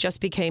 both just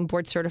became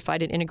board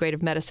certified in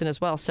integrative medicine as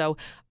well. So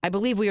I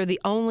believe we are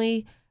the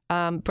only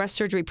breast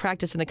surgery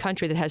practice in the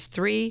country that has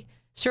 3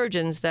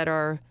 surgeons that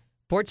are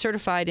board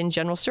certified in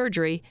general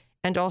surgery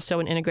and also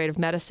in integrative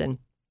medicine.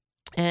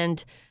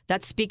 And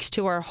that speaks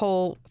to our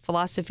whole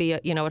philosophy,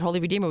 at Holy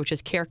Redeemer, which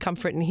is care,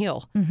 comfort, and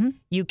heal.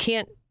 You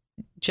can't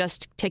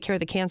just take care of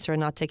the cancer and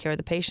not take care of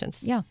the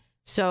patients.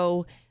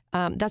 So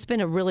that's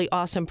been a really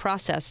awesome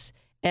process.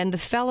 And the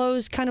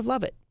fellows kind of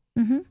love it.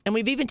 And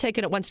we've even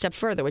taken it one step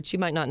further, which you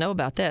might not know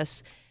about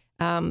this.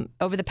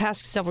 Over the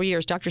past several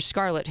years, Dr.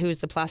 Scarlett, who is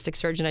the plastic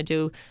surgeon I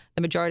do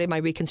the majority of my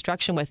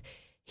reconstruction with,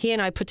 he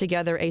and I put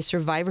together a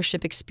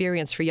survivorship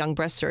experience for young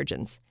breast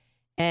surgeons.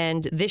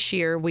 And this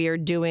year we are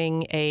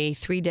doing a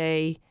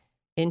 3-day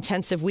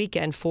intensive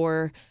weekend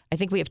for, I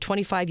think we have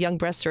 25 young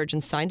breast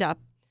surgeons signed up.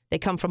 They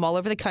come from all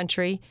over the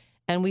country,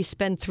 and we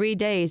spend 3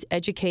 days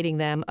educating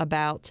them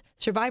about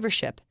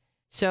survivorship.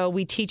 So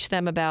we teach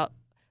them about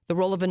the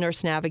role of a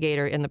nurse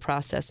navigator in the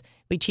process.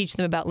 We teach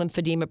them about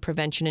lymphedema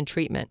prevention and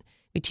treatment.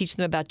 We teach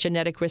them about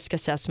genetic risk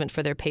assessment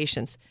for their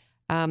patients.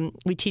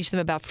 We teach them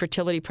about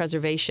fertility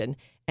preservation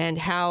and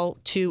how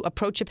to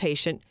approach a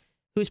patient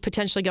who's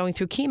potentially going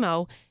through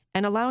chemo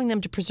and allowing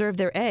them to preserve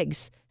their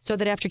eggs so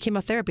that after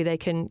chemotherapy they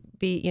can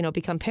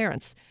become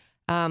parents.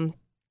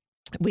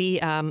 We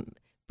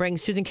bring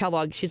Susan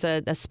Kellogg. She's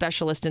a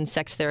specialist in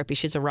sex therapy.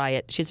 She's a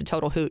riot. She's a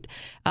total hoot.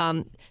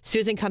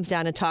 Susan comes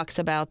down and talks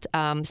about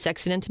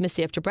sex and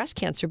intimacy after breast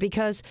cancer,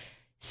 because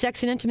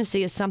sex and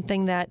intimacy is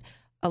something that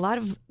a lot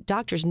of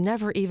doctors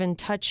never even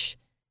touch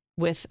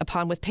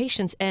upon with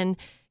patients. And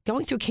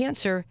going through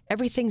cancer,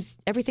 everything's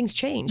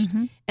changed.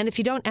 And if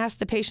you don't ask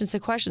the patients the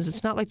questions,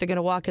 it's not like they're going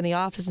to walk in the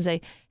office and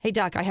say, "Hey,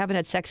 doc, I haven't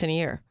had sex in a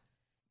year."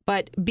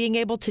 But being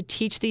able to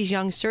teach these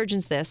young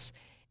surgeons this,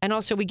 and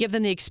also we give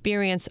them the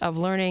experience of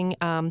learning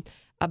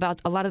about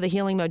a lot of the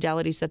healing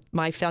modalities that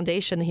my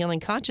foundation, the Healing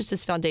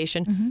Consciousness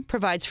Foundation,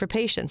 provides for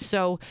patients.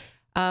 So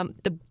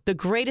the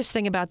greatest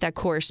thing about that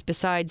course,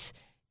 besides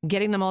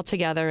getting them all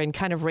together and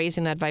kind of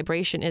raising that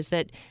vibration, is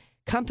that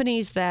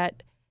companies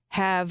that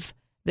have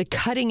the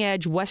cutting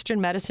edge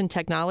Western medicine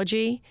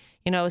technology,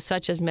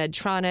 such as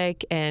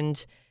Medtronic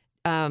and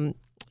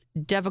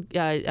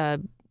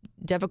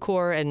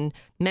Devacor and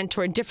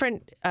Mentor, and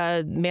different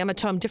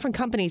Mammotome, different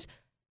companies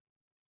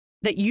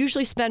that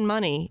usually spend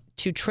money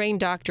to train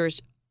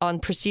doctors on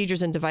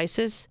procedures and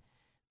devices,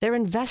 they're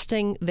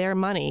investing their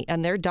money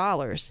and their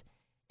dollars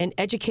in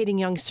educating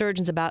young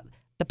surgeons about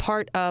the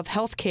part of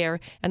healthcare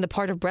and the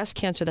part of breast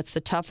cancer that's the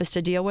toughest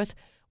to deal with,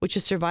 which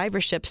is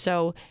survivorship.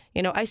 So,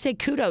 I say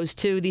kudos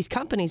to these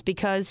companies,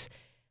 because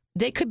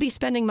they could be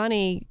spending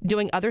money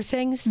doing other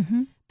things,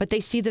 but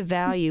they see the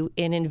value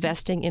in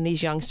investing in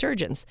these young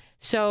surgeons.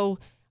 So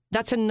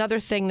that's another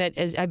thing that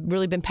I've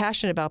really been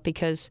passionate about,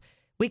 because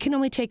we can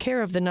only take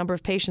care of the number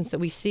of patients that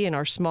we see in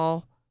our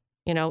small,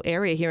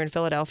 area here in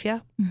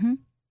Philadelphia.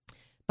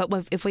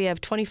 But if we have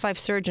 25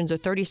 surgeons or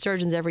 30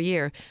 surgeons every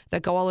year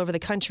that go all over the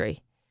country,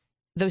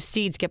 those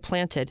seeds get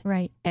planted.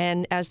 Right.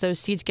 And as those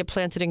seeds get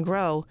planted and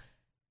grow,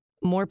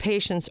 more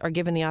patients are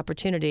given the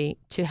opportunity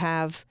to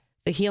have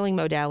the healing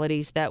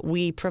modalities that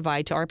we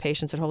provide to our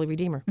patients at Holy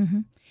Redeemer.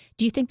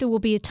 Do you think there will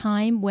be a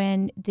time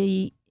when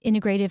the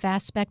integrative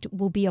aspect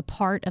will be a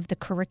part of the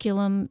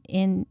curriculum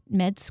in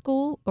med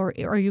school, or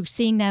are you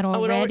seeing that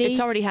already? It's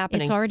already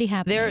happening. It's already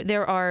happening.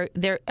 There are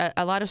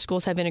a lot of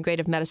schools have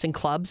integrative medicine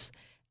clubs.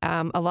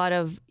 A lot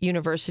of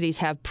universities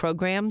have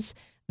programs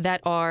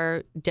that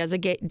are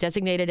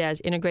designated as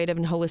integrative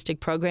and holistic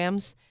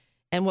programs.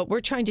 And what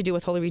we're trying to do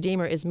with Holy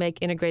Redeemer is make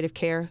integrative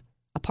care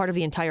a part of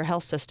the entire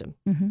health system,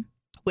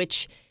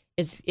 which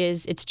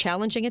it's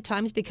challenging at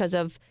times because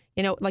of,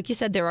 like you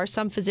said, there are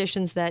some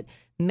physicians that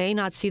may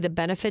not see the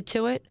benefit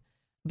to it,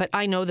 but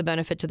I know the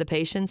benefit to the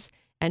patients.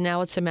 And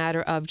now it's a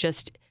matter of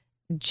just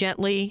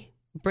gently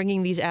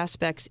bringing these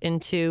aspects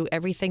into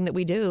everything that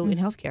we do in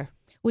healthcare.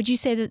 Would you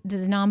say that the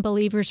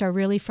non-believers are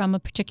really from a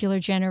particular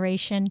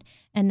generation,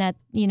 and that,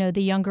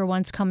 the younger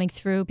ones coming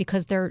through,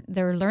 because they're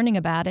learning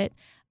about it,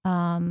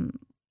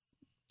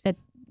 that,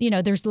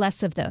 there's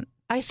less of them?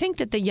 I think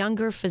that the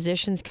younger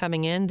physicians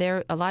coming in,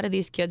 a lot of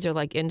these kids are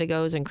like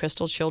indigos and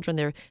crystal children.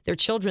 They're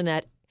children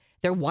that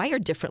they're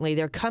wired differently.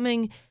 They're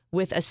coming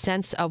with a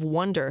sense of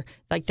wonder.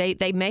 Like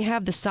they may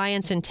have the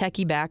science and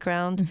techie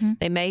background.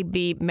 They may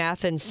be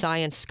math and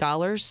science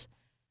scholars,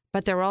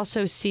 but they're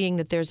also seeing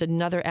that there's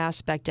another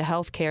aspect to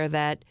healthcare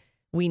that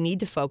we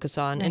need to focus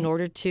on in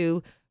order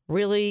to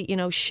really,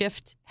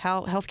 shift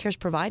how healthcare is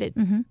provided.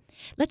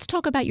 Let's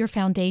talk about your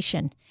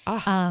foundation.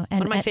 One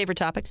of my favorite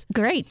topics.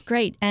 Great.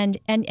 And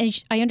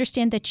I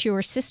understand that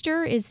your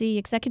sister is the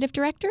executive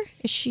director.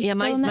 Is she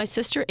still in that? My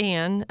sister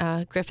Ann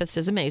Griffiths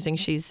is amazing.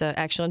 She's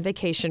actually on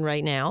vacation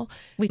right now.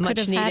 We could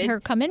have had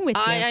her come in with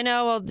you. I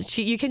know. Well,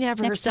 you can have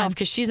her herself,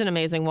 because she's an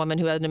amazing woman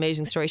who has an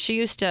amazing story. She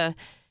used to,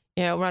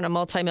 run a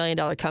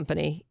multi-million-dollar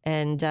company,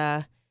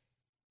 and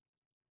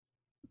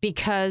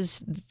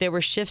because there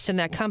were shifts in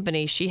that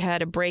company, she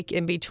had a break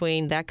in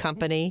between that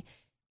company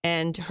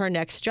and her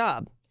next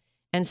job.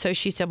 And so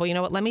she said, well, you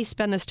know what, let me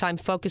spend this time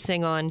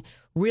focusing on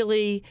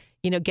really,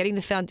 getting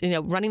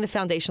running the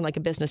foundation like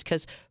a business.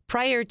 Because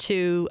prior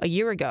to a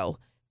year ago,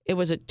 it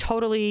was a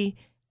totally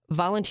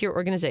volunteer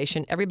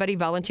organization. Everybody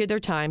volunteered their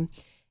time.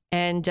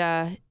 And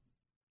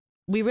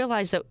we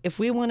realized that if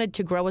we wanted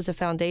to grow as a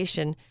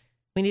foundation,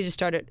 we need to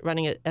start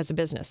running it as a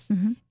business.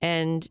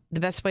 And the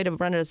best way to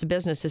run it as a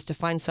business is to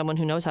find someone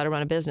who knows how to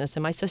run a business.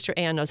 And my sister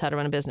Ann knows how to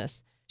run a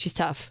business. She's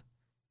tough.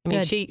 I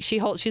mean,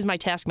 she's my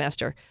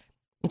taskmaster.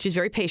 And she's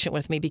very patient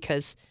with me,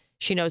 because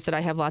she knows that I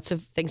have lots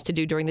of things to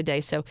do during the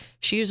day. So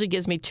she usually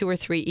gives me 2 or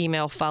 3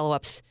 email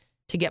follow-ups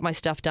to get my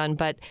stuff done.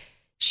 But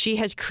she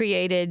has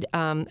created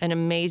an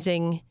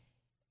amazing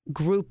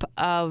group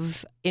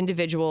of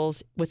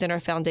individuals within our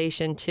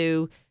foundation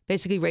to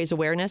basically raise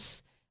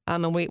awareness.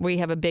 And we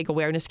have a big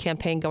awareness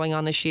campaign going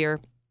on this year.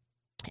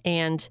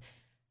 And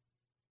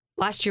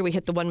last year we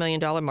hit the $1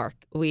 million mark.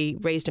 We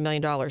raised $1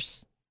 million.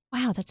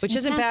 Wow, that's which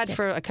fantastic. Isn't bad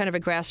for a kind of a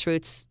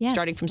grassroots,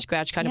 starting from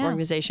scratch kind of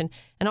organization.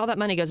 And all that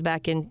money goes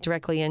back in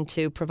directly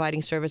into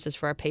providing services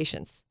for our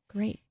patients.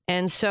 Great.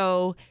 And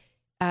so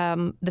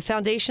the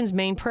foundation's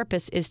main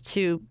purpose is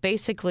to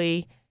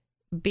basically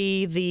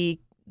be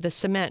the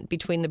cement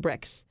between the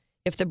bricks.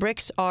 If the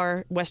bricks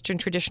are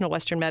traditional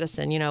Western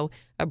medicine,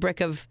 a brick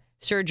of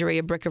surgery,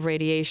 a brick of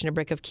radiation, a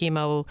brick of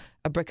chemo,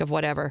 a brick of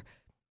whatever,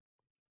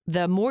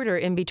 the mortar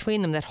in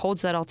between them that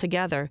holds that all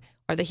together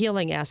are the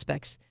healing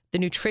aspects, the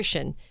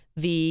nutrition,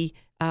 the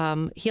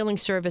healing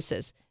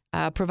services,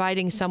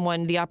 providing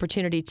someone the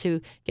opportunity to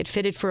get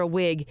fitted for a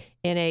wig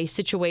in a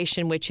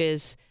situation which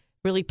is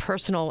really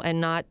personal and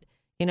not,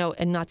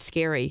 and not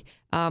scary.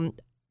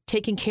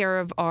 Taking care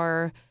of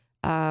our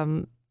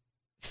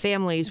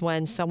families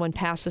when someone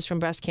passes from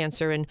breast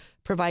cancer and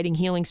providing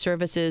healing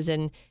services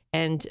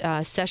and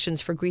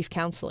sessions for grief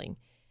counseling.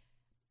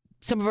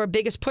 Some of our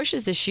biggest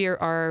pushes this year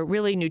are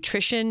really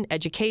nutrition,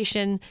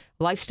 education,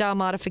 lifestyle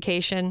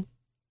modification.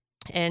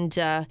 And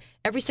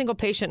every single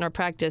patient in our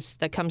practice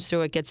that comes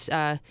through it gets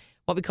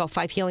what we call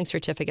 5 healing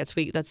certificates.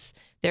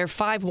 There are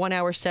 5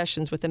 one-hour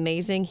sessions with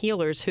amazing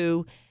healers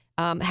who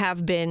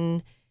have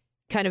been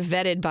kind of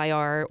vetted by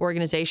our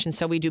organization.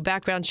 So we do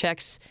background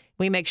checks.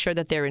 We make sure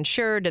that they're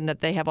insured and that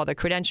they have all their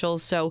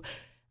credentials. So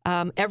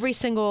every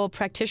single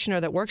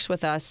practitioner that works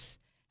with us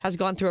has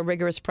gone through a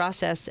rigorous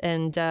process,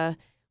 and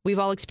we've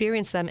all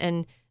experienced them.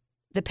 And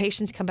the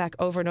patients come back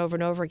over and over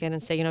and over again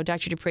and say,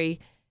 Dr. DuPree,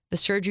 the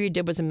surgery you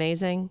did was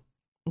amazing,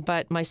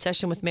 but my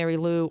session with Mary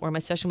Lou or my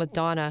session with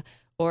Donna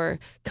or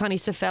Connie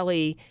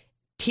Cifelli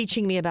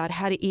teaching me about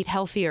how to eat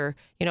healthier,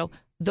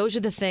 those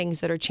are the things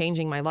that are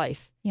changing my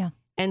life. Yeah.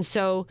 And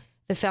so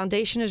the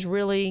foundation has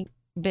really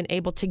been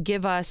able to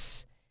give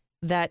us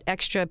that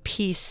extra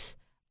piece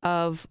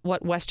of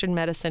what Western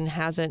medicine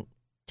hasn't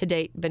to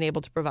date been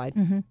able to provide.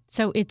 Mm-hmm.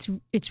 So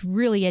it's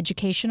really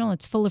educational.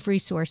 It's full of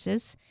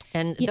resources.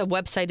 And the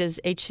website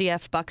is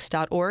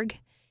hcfbucks.org.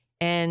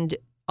 And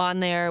on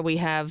there we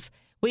have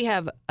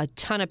a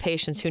ton of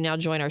patients who now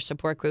join our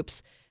support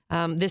groups.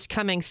 This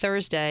coming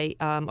Thursday,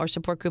 our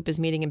support group is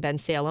meeting in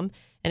Bensalem.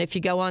 And if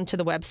you go onto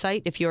the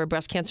website, if you're a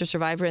breast cancer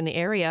survivor in the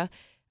area,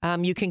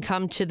 you can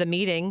come to the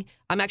meeting.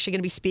 I'm actually going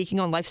to be speaking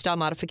on lifestyle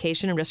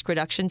modification and risk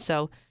reduction.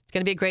 So it's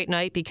going to be a great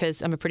night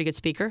because I'm a pretty good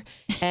speaker.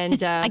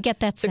 And I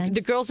get that sense.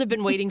 The girls have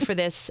been waiting for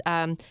this.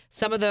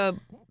 Some of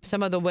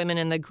the women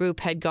in the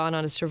group had gone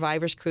on a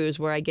survivors cruise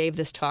where I gave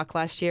this talk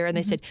last year, and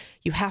they said,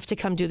 you have to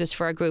come do this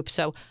for our group.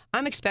 So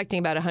I'm expecting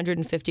about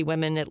 150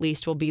 women at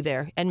least will be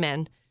there, and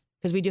men,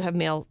 because we do have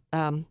male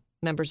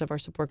members of our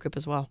support group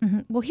as well. Mm-hmm.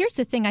 Well, here's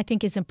the thing I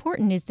think is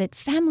important is that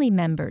family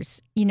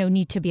members,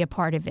 need to be a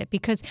part of it,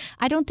 because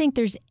I don't think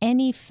there's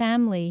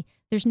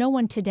no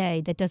one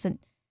today that doesn't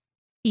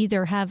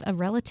either have a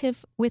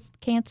relative with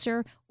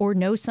cancer or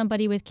know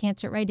somebody with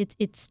cancer, right?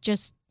 It's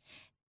just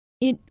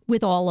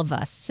with all of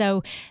us.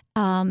 So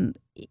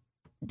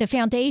the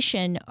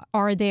foundation,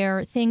 are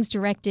there things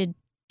directed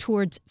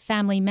towards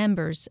family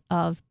members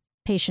of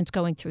patients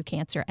going through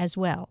cancer as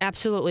well?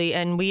 Absolutely.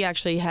 And we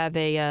actually have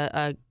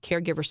a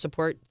caregiver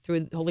support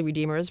through Holy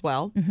Redeemer as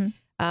well.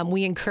 Mm-hmm.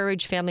 We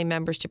encourage family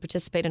members to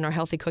participate in our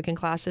healthy cooking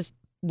classes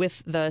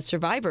with the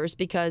survivors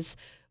because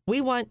we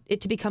want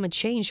it to become a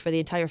change for the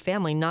entire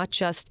family, not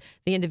just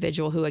the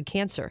individual who had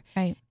cancer.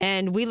 Right.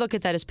 And we look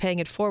at that as paying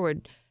it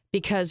forward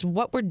because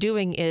what we're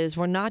doing is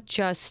we're not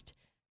just,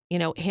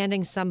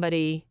 handing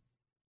somebody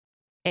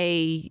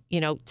a,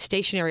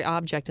 stationary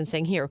object and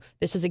saying, here,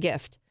 this is a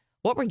gift.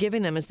 What we're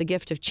giving them is the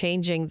gift of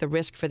changing the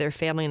risk for their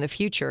family in the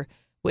future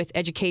with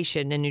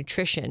education and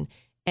nutrition.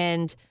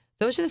 And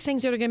those are the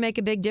things that are going to make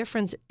a big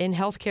difference in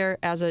healthcare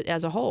as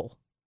a whole.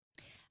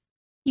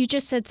 You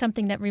just said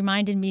something that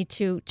reminded me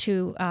to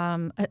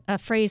a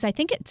phrase. I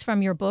think it's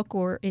from your book,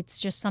 or it's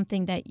just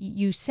something that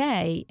you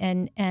say,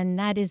 and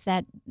that is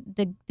that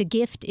the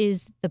gift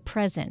is the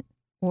present.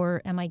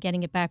 Or am I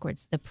getting it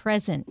backwards? The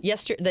present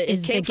is the gift.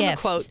 It came from a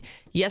quote: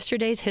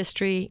 "Yesterday's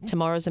history,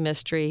 tomorrow's a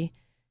mystery.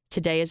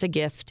 Today is a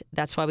gift.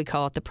 That's why we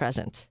call it the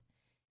present."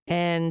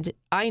 And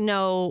I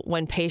know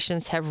when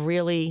patients have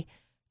really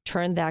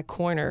turned that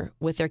corner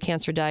with their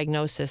cancer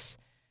diagnosis,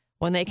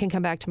 when they can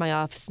come back to my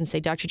office and say,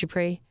 Dr.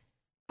 DuPree,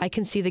 I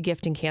can see the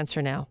gift in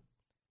cancer now.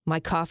 My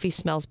coffee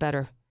smells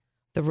better.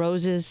 The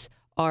roses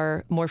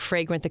are more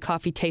fragrant. The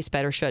coffee tastes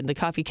better, The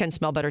coffee can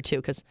smell better too,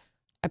 because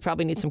I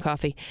probably need some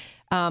coffee.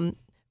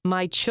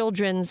 My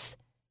children's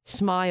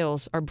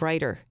smiles are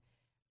brighter.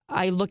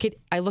 I look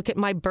at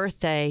my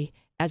birthday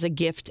as a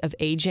gift of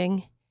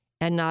aging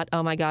and not,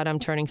 oh my God, I'm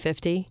turning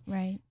 50.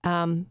 Right.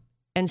 And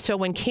so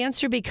when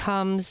cancer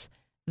becomes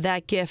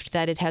that gift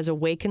that it has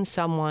awakened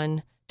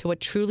someone to what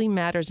truly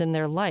matters in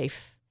their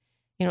life,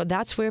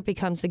 that's where it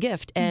becomes the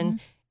gift. And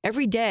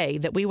every day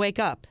that we wake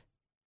up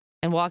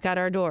and walk out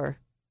our door,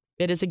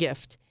 it is a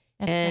gift.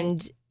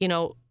 That's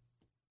right.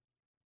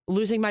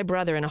 Losing my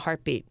brother in a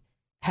heartbeat,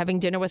 having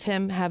dinner with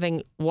him,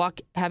 having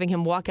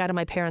him walk out of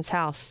my parents'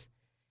 house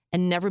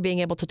and never being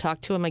able to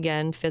talk to him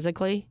again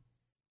physically,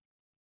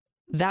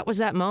 that was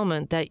that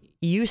moment that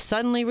you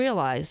suddenly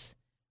realize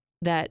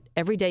that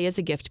every day is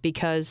a gift,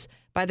 because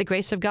by the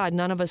grace of God,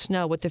 none of us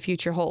know what the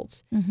future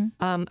holds.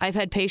 I've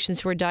had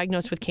patients who are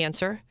diagnosed with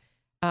cancer.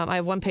 I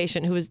have one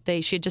patient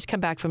she had just come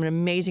back from an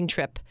amazing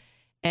trip,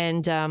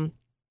 and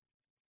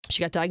she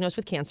got diagnosed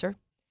with cancer.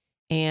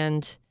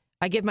 And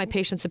I give my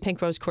patients a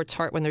pink rose quartz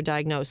heart when they're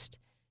diagnosed,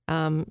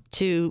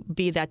 to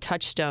be that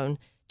touchstone,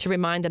 to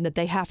remind them that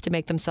they have to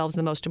make themselves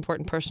the most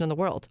important person in the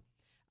world.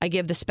 I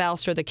give the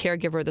spouse or the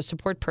caregiver or the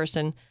support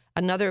person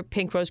another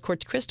pink rose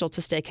quartz crystal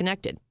to stay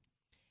connected.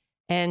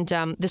 And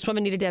this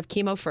woman needed to have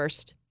chemo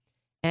first.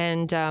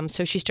 And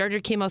so she started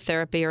her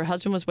chemotherapy. Her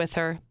husband was with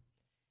her.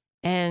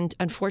 And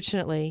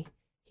unfortunately,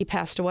 he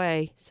passed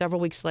away several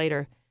weeks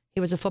later.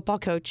 He was a football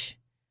coach,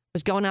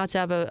 was going out to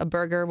have a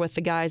burger with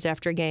the guys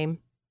after a game.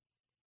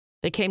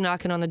 They came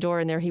knocking on the door,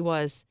 and there he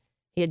was.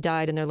 He had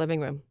died in their living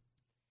room.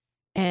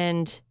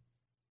 And,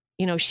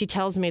 she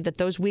tells me that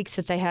those weeks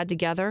that they had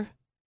together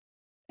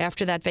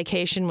after that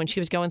vacation when she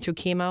was going through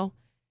chemo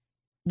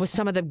was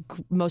some of the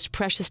most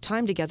precious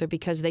time together,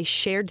 because they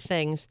shared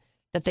things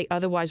that they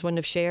otherwise wouldn't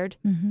have shared.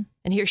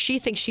 And here she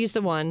thinks she's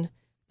the one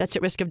that's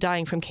at risk of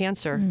dying from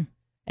cancer.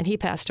 And he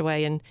passed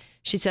away. And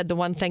she said the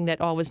one thing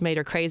that always made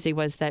her crazy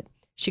was that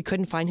she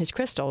couldn't find his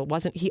crystal.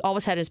 He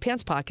always had it in his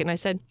pants pocket. And I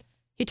said,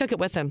 he took it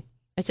with him.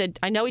 I said,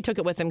 I know he took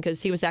it with him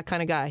because he was that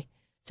kind of guy,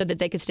 so that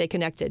they could stay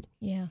connected.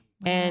 Yeah.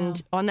 Wow.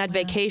 And on that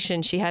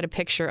vacation, she had a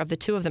picture of the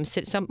two of them.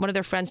 One of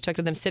their friends took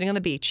them sitting on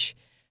the beach.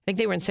 I think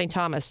they were in St.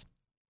 Thomas.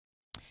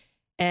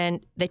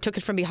 And they took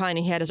it from behind,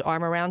 and he had his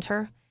arm around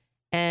her.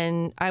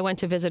 And I went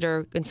to visit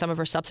her in some of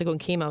her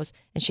subsequent chemos,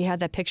 and she had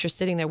that picture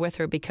sitting there with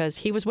her because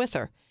he was with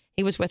her.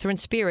 He was with her in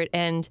spirit.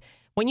 And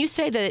when you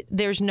say that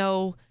there's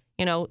no,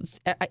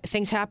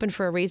 things happen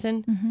for a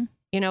reason,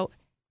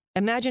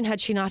 imagine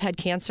had she not had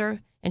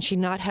cancer and she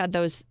not had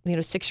those,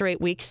 6 or 8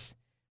 weeks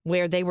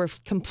where they were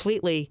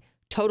completely,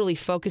 totally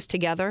focused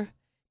together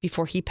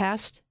before he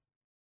passed.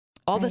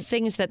 All the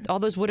things all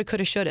those woulda,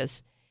 coulda,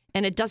 shouldas.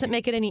 And it doesn't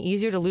make it any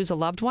easier to lose a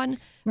loved one.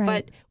 Right.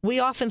 But we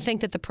often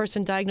think that the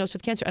person diagnosed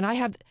with cancer, and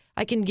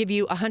I can give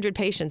you 100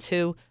 patients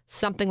who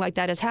something like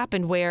that has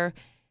happened, where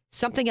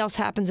something else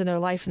happens in their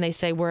life and they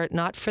say, were it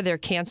not for their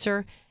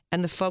cancer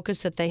and the focus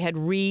that they had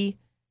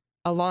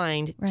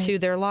realigned to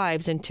their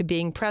lives and to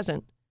being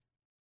present,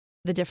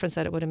 the difference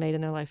that it would have made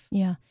in their life.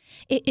 Yeah.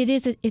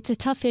 It's a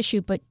tough issue,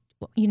 but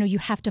you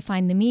have to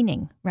find the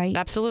meaning, right?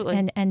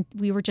 Absolutely. And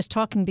we were just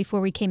talking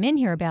before we came in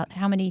here about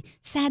how many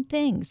sad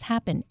things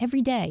happen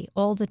every day,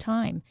 all the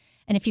time.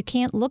 And if you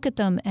can't look at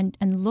them and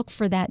look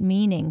for that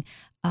meaning,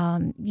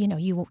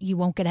 you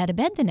won't get out of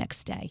bed the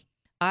next day.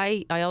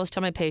 I always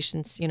tell my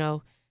patients,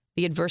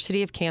 the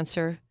adversity of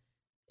cancer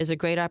is a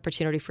great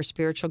opportunity for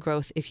spiritual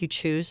growth if you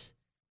choose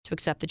to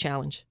accept the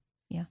challenge.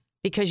 Yeah.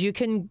 Because you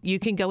can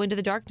go into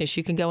the darkness,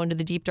 you can go into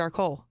the deep, dark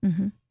hole.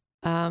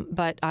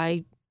 But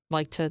I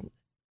like to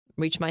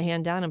reach my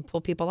hand down and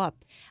pull people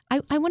up.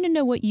 I want to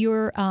know what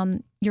your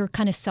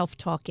kind of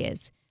self-talk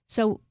is.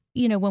 So,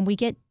 when we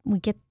get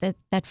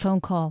that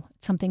phone call,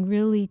 something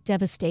really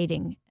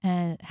devastating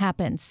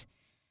happens.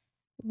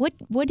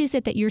 What is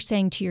it that you're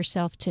saying to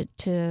yourself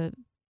to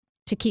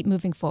keep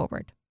moving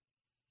forward?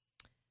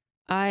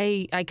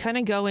 I kind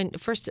of go in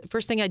first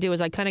thing I do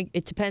is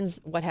it depends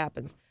what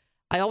happens.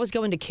 I always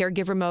go into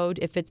caregiver mode.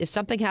 If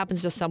something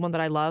happens to someone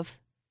that I love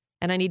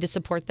and I need to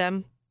support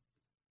them,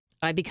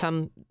 I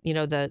become,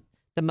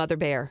 the mother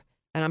bear,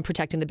 and I'm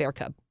protecting the bear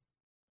cub,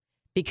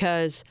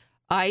 because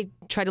I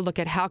try to look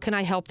at how can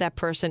I help that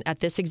person at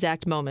this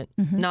exact moment,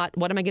 not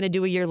what am I going to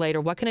do a year later?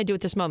 What can I do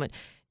at this moment?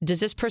 Does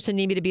this person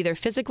need me to be there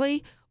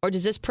physically, or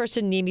does this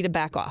person need me to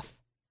back off?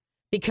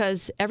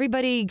 Because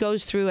everybody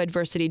goes through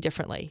adversity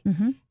differently.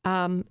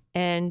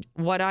 And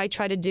what I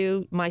try to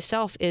do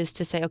myself is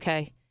to say,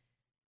 okay,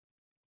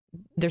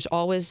 there's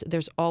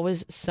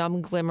always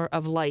some glimmer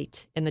of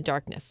light in the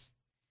darkness.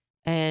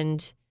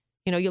 And,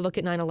 you look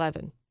at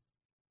 9/11.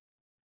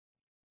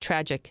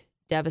 Tragic,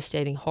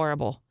 devastating,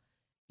 horrible.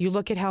 You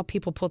look at how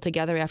people pull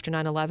together after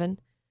 9/11.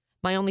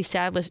 My only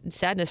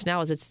sadness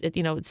now is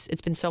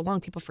it's been so long,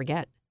 people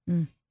forget.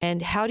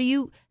 And how do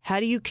you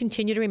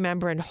continue to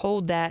remember and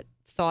hold that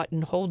thought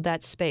and hold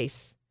that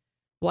space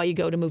while you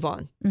go to move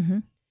on?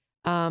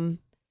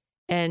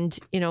 And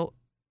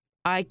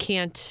I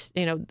can't,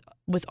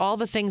 with all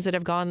the things that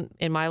have gone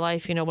in my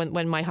life,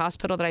 when my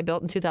hospital that I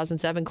built in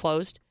 2007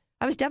 closed,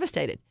 I was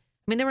devastated.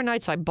 I mean, there were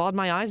nights I bawled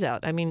my eyes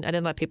out. I mean, I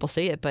didn't let people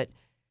see it, but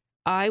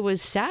I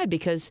was sad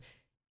because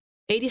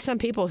 80-some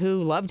people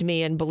who loved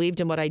me and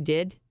believed in what I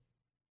did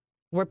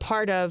were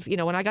part of,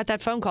 when I got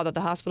that phone call that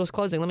the hospital's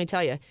closing, let me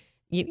tell you,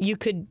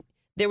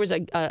 there was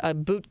a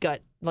boot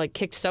gut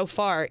kicked so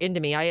far into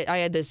me. I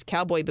had this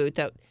cowboy boot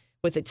that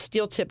with its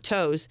steel-tipped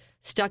toes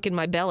stuck in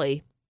my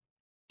belly.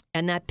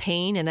 and that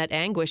pain and that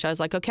anguish, I was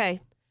like, okay,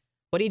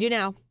 what do you do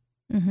now?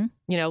 Mm-hmm.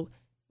 You know,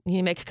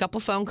 you make a couple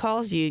phone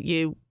calls,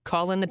 you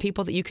call in the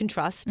people that you can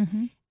trust.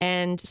 Mm-hmm.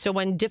 And so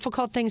when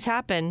difficult things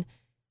happen,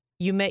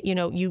 you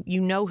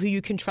know who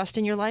you can trust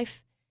in your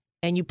life,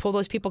 and you pull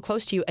those people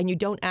close to you, and you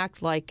don't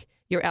act like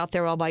you're out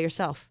there all by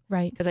yourself.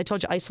 Right. Because I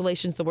told you,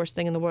 isolation is the worst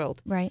thing in the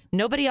world. Right.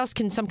 Nobody else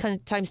can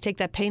sometimes take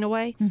that pain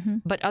away,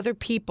 but other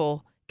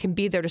people can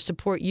be there to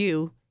support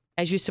you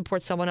as you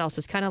support someone else.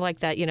 It's kind of like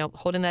that,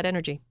 holding that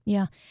energy.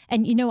 Yeah.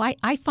 And,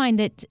 I find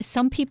that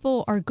some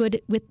people are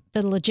good with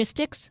the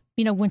logistics.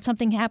 When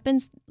something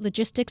happens,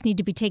 logistics need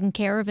to be taken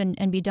care of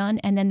and be done.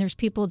 And then there's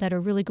people that are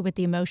really good with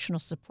the emotional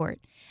support.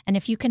 And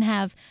if you can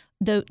have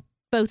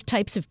both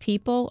types of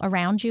people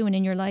around you and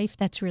in your life,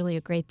 that's really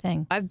a great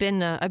thing. I've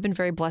been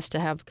very blessed to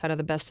have kind of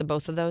the best of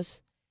both of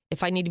those.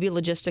 If I need to be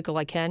logistical,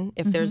 I can.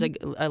 If there's a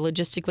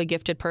logistically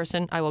gifted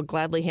person, I will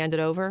gladly hand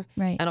it over.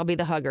 Right. And I'll be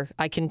the hugger.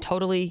 I can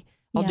totally...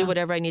 I'll do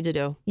whatever I need to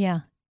do.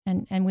 Yeah,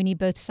 and we need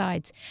both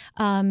sides.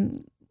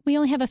 We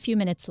only have a few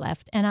minutes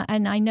left, and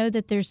I know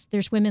that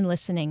there's women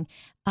listening,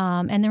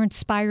 and they're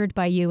inspired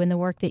by you and the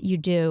work that you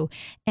do.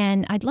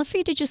 And I'd love for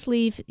you to just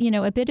leave,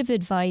 a bit of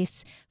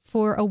advice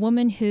for a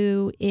woman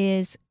who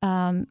is,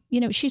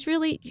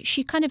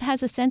 she kind of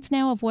has a sense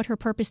now of what her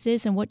purpose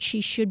is and what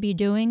she should be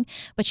doing,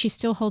 but she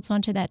still holds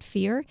on to that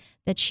fear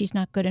that she's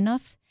not good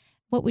enough.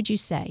 What would you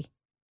say?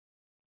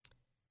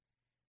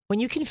 When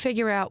you can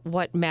figure out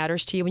what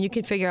matters to you, when you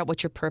can figure out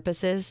what your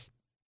purpose is,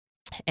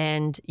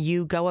 and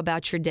you go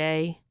about your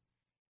day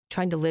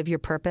trying to live your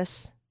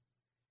purpose,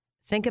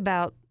 think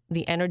about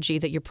the energy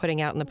that you're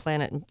putting out in the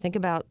planet. And think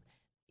about,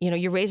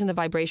 you're raising the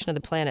vibration of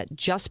the planet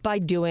just by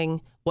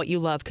doing what you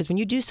love. Because when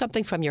you do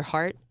something from your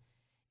heart,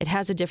 it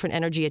has a different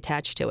energy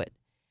attached to it.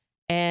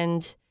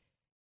 And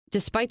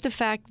despite the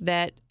fact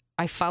that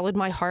I followed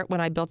my heart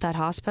when I built that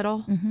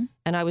hospital,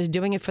 and I was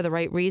doing it for the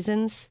right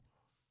reasons,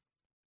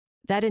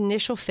 that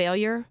initial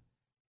failure,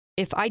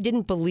 if I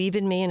didn't believe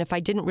in me and if I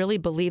didn't really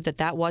believe that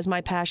that was my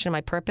passion and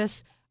my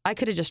purpose, I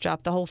could have just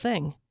dropped the whole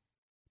thing.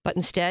 But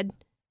instead,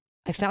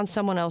 I found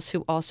someone else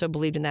who also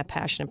believed in that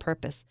passion and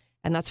purpose.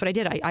 And that's what I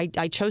did.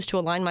 I chose to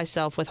align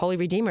myself with Holy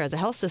Redeemer as a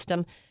health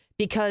system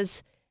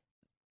because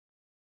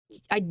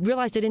I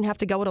realized I didn't have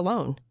to go it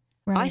alone.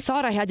 Right. I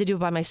thought I had to do it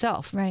by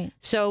myself. Right.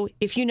 So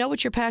if you know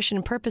what your passion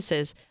and purpose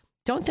is,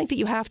 don't think that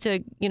you have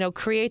to,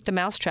 create the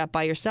mousetrap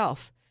by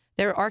yourself.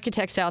 There are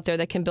architects out there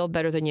that can build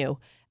better than you.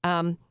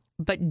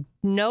 But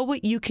know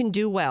what you can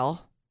do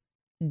well,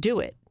 do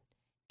it.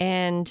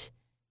 And,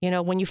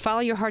 when you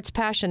follow your heart's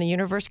passion, the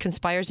universe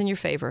conspires in your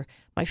favor.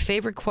 My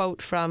favorite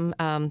quote from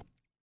I'm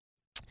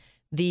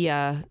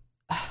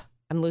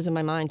losing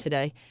my mind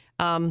today.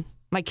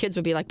 My kids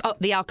would be like, oh,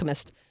 The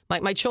Alchemist.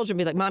 My children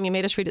would be like, Mom, you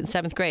made us read it in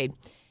 7th grade.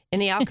 In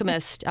The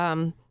Alchemist,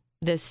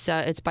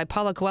 it's by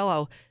Paulo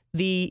Coelho,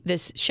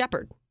 this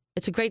shepherd.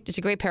 It's a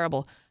great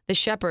parable. The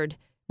shepherd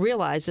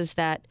realizes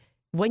that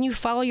when you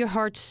follow your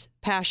heart's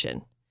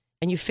passion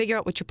and you figure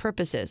out what your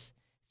purpose is,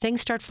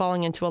 things start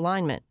falling into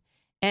alignment.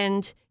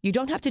 And you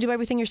don't have to do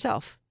everything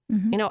yourself.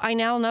 I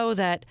now know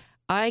that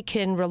I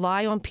can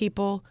rely on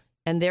people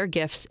and their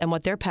gifts and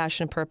what their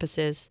passion and purpose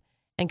is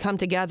and come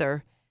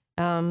together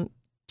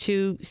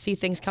to see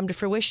things come to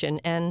fruition.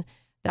 And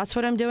that's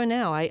what I'm doing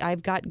now.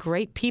 I've got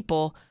great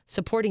people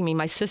supporting me.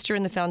 My sister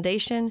in the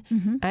foundation.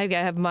 I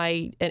have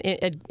my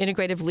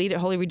integrative lead at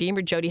Holy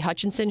Redeemer, Jody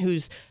Hutchinson,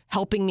 who's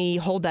helping me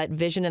hold that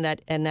vision and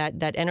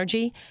that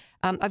energy.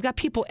 I've got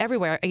people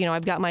everywhere.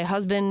 I've got my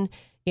husband,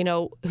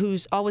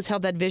 who's always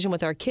held that vision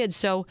with our kids.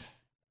 So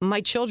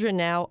my children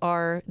now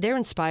they're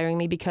inspiring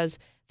me because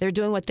they're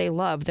doing what they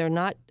love. They're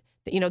not,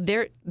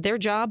 their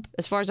job,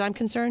 as far as I'm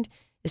concerned,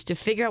 is to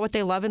figure out what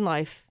they love in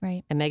life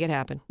and make it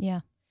happen.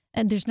 Yeah.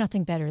 And there's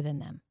nothing better than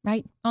them,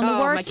 right? On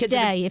the worst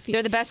day.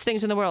 They're the best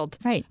things in the world.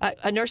 Right.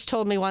 A nurse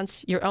told me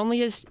once, you're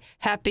only as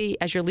happy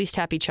as your least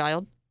happy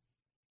child.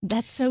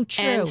 That's so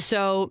true. And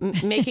so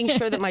making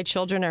sure that my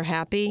children are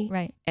happy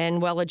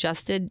and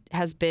well-adjusted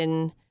has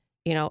been,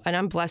 and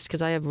I'm blessed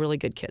because I have really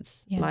good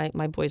kids. Yeah.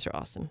 My boys are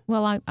awesome.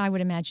 Well, I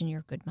would imagine you're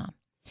a good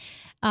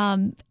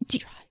mom.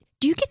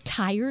 Do you get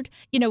tired?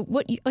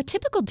 A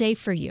typical day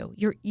for you,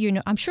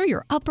 I'm sure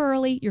you're up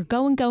early, you're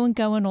going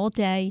all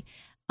day.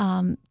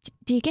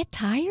 Do you get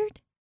tired?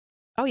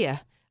 Oh, yeah.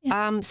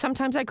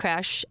 Sometimes I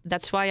crash.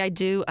 That's why I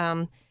do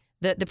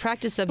the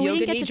practice of yoga nidra.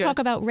 We didn't get to talk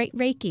about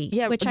Reiki.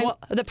 Yeah,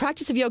 the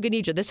practice of yoga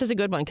nidra. This is a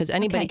good one because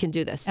anybody can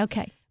do this.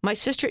 Okay. My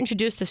sister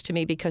introduced this to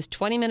me because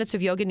 20 minutes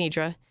of yoga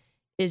nidra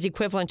is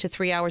equivalent to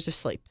 3 hours of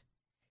sleep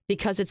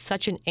because it's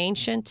such an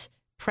ancient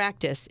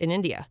practice in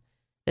India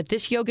that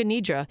this yoga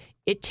nidra,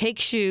 it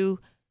takes you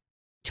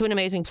to an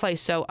amazing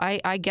place. So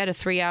I get a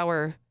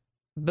 3-hour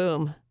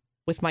boom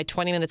with my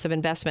 20 minutes of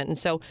investment. And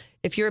so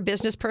if you're a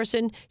business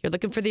person, you're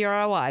looking for the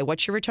ROI.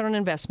 What's your return on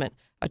investment?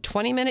 A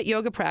 20-minute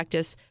yoga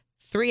practice,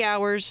 3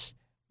 hours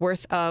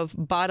worth of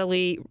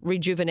bodily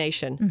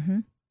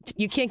rejuvenation.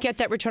 You can't get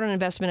that return on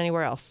investment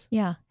anywhere else.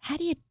 Yeah. How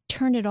do you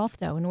turn it off,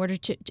 though, in order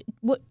to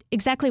what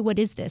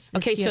is this?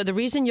 Okay, so the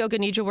reason yoga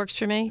nidra works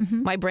for me,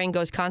 my brain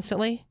goes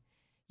constantly.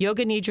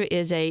 Yoga Nidra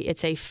is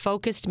a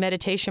focused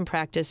meditation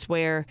practice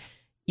where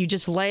you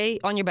just lay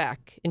on your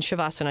back in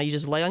Shavasana. You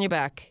just lay on your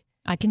back.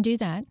 I can do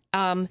that.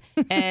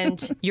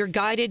 And you're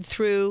guided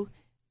through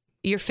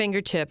your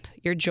fingertip,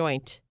 your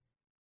joint,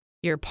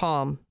 your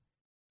palm,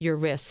 your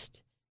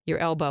wrist, your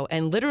elbow.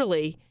 And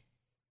literally,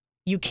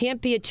 you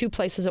can't be at two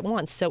places at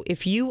once. So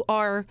if you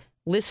are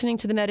listening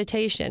to the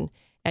meditation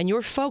and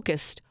you're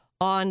focused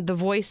on the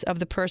voice of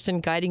the person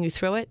guiding you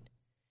through it,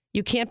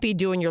 you can't be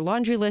doing your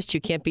laundry list.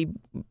 You can't be,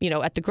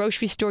 at the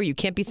grocery store. You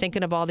can't be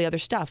thinking of all the other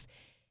stuff.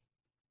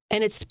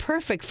 And it's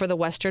perfect for the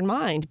Western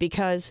mind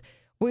because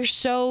we're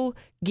so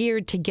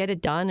geared to get it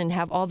done and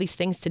have all these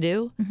things to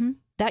do. Mm-hmm.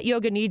 That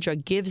Yoga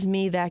Nidra gives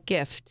me that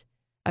gift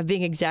of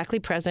being exactly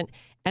present.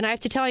 And I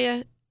have to tell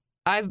you,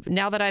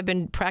 now that I've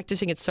been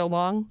practicing it so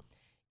long,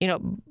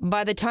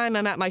 by the time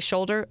I'm at my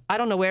shoulder, I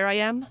don't know where I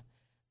am.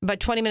 But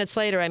 20 minutes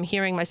later, I'm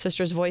hearing my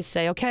sister's voice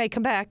say, okay,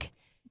 come back.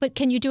 But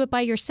can you do it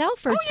by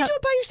yourself? Or you do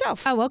it by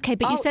yourself. Oh, okay.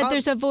 But you said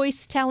there's a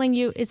voice telling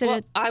you, is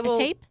it a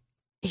tape?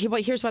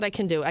 Here's what I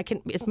can do.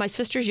 It's my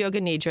sister's Yoga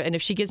Nidra, and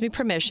if she gives me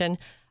permission,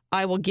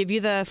 I will give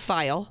you the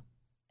file,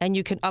 and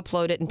you can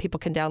upload it, and people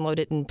can download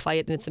it and play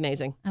it, and it's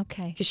amazing.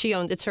 Okay. Because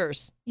it's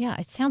hers. Yeah,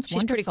 it sounds wonderful.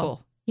 She's pretty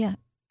cool. Yeah,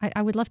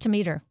 I would love to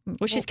meet her.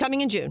 Well, she's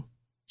coming in June.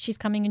 She's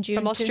coming in June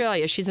from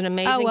Australia. She's an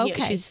amazing. Oh,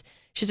 okay.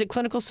 She's a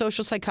clinical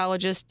social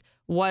psychologist.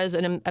 Was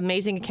an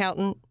amazing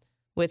accountant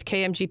with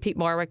KMG Pete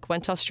Marwick.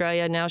 Went to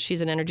Australia. Now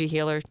she's an energy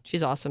healer.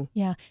 She's awesome.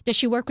 Yeah. Does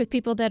she work with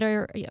people that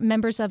are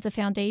members of the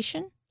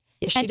foundation?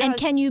 Yes, she does. And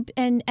can you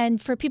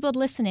and for people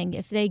listening,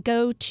 if they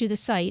go to the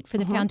site for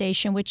the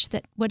foundation,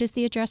 what is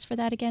the address for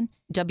that again?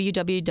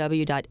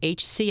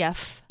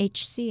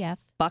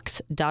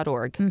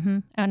 www.hcfbucks.org. Mm-hmm.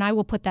 And I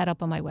will put that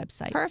up on my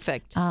website.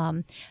 Perfect.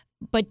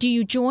 But do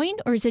you join,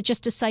 or is it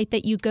just a site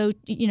that you go? Do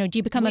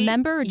you become a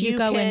member, or do you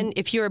go in?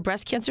 If you're a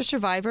breast cancer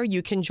survivor,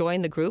 you can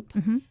join the group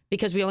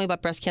because we only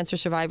let breast cancer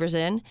survivors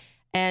in,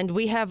 and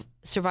we have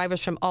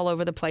survivors from all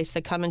over the place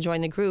that come and join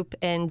the group,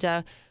 and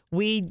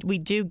they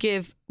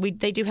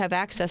do have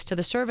access to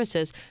the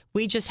services.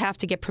 We just have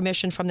to get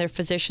permission from their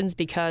physicians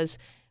because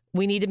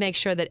we need to make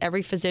sure that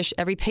every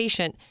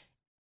patient,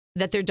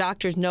 that their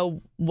doctors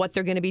know what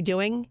they're going to be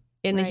doing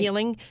in the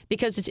healing,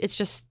 because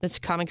it's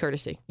common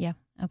courtesy. Yeah.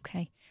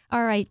 Okay.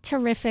 All right.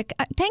 Terrific.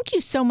 Thank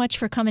you so much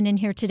for coming in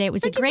here today. It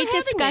was a great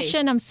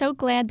discussion. I'm so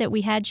glad that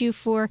we had you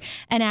for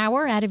an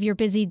hour out of your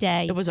busy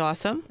day. It was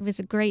awesome. It was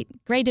a great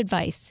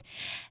advice.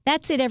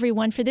 That's it,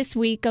 everyone, for this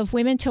week of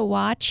Women to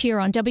Watch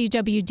here on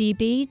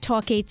WWDB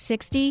Talk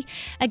 860.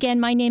 Again,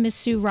 my name is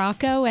Sue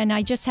Rocco, and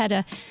I just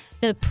had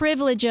the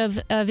privilege of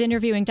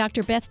interviewing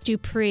Dr. Beth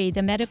DuPree,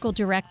 the Medical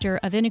Director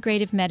of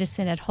Integrative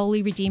Medicine at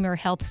Holy Redeemer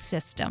Health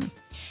System.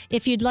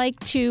 If you'd like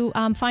to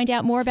find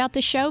out more about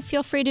the show,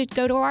 feel free to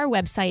go to our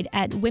website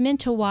at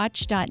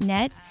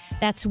womentowatch.net.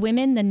 That's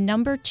women, the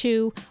number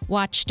 2,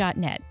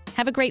 watch.net.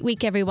 Have a great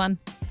week, everyone.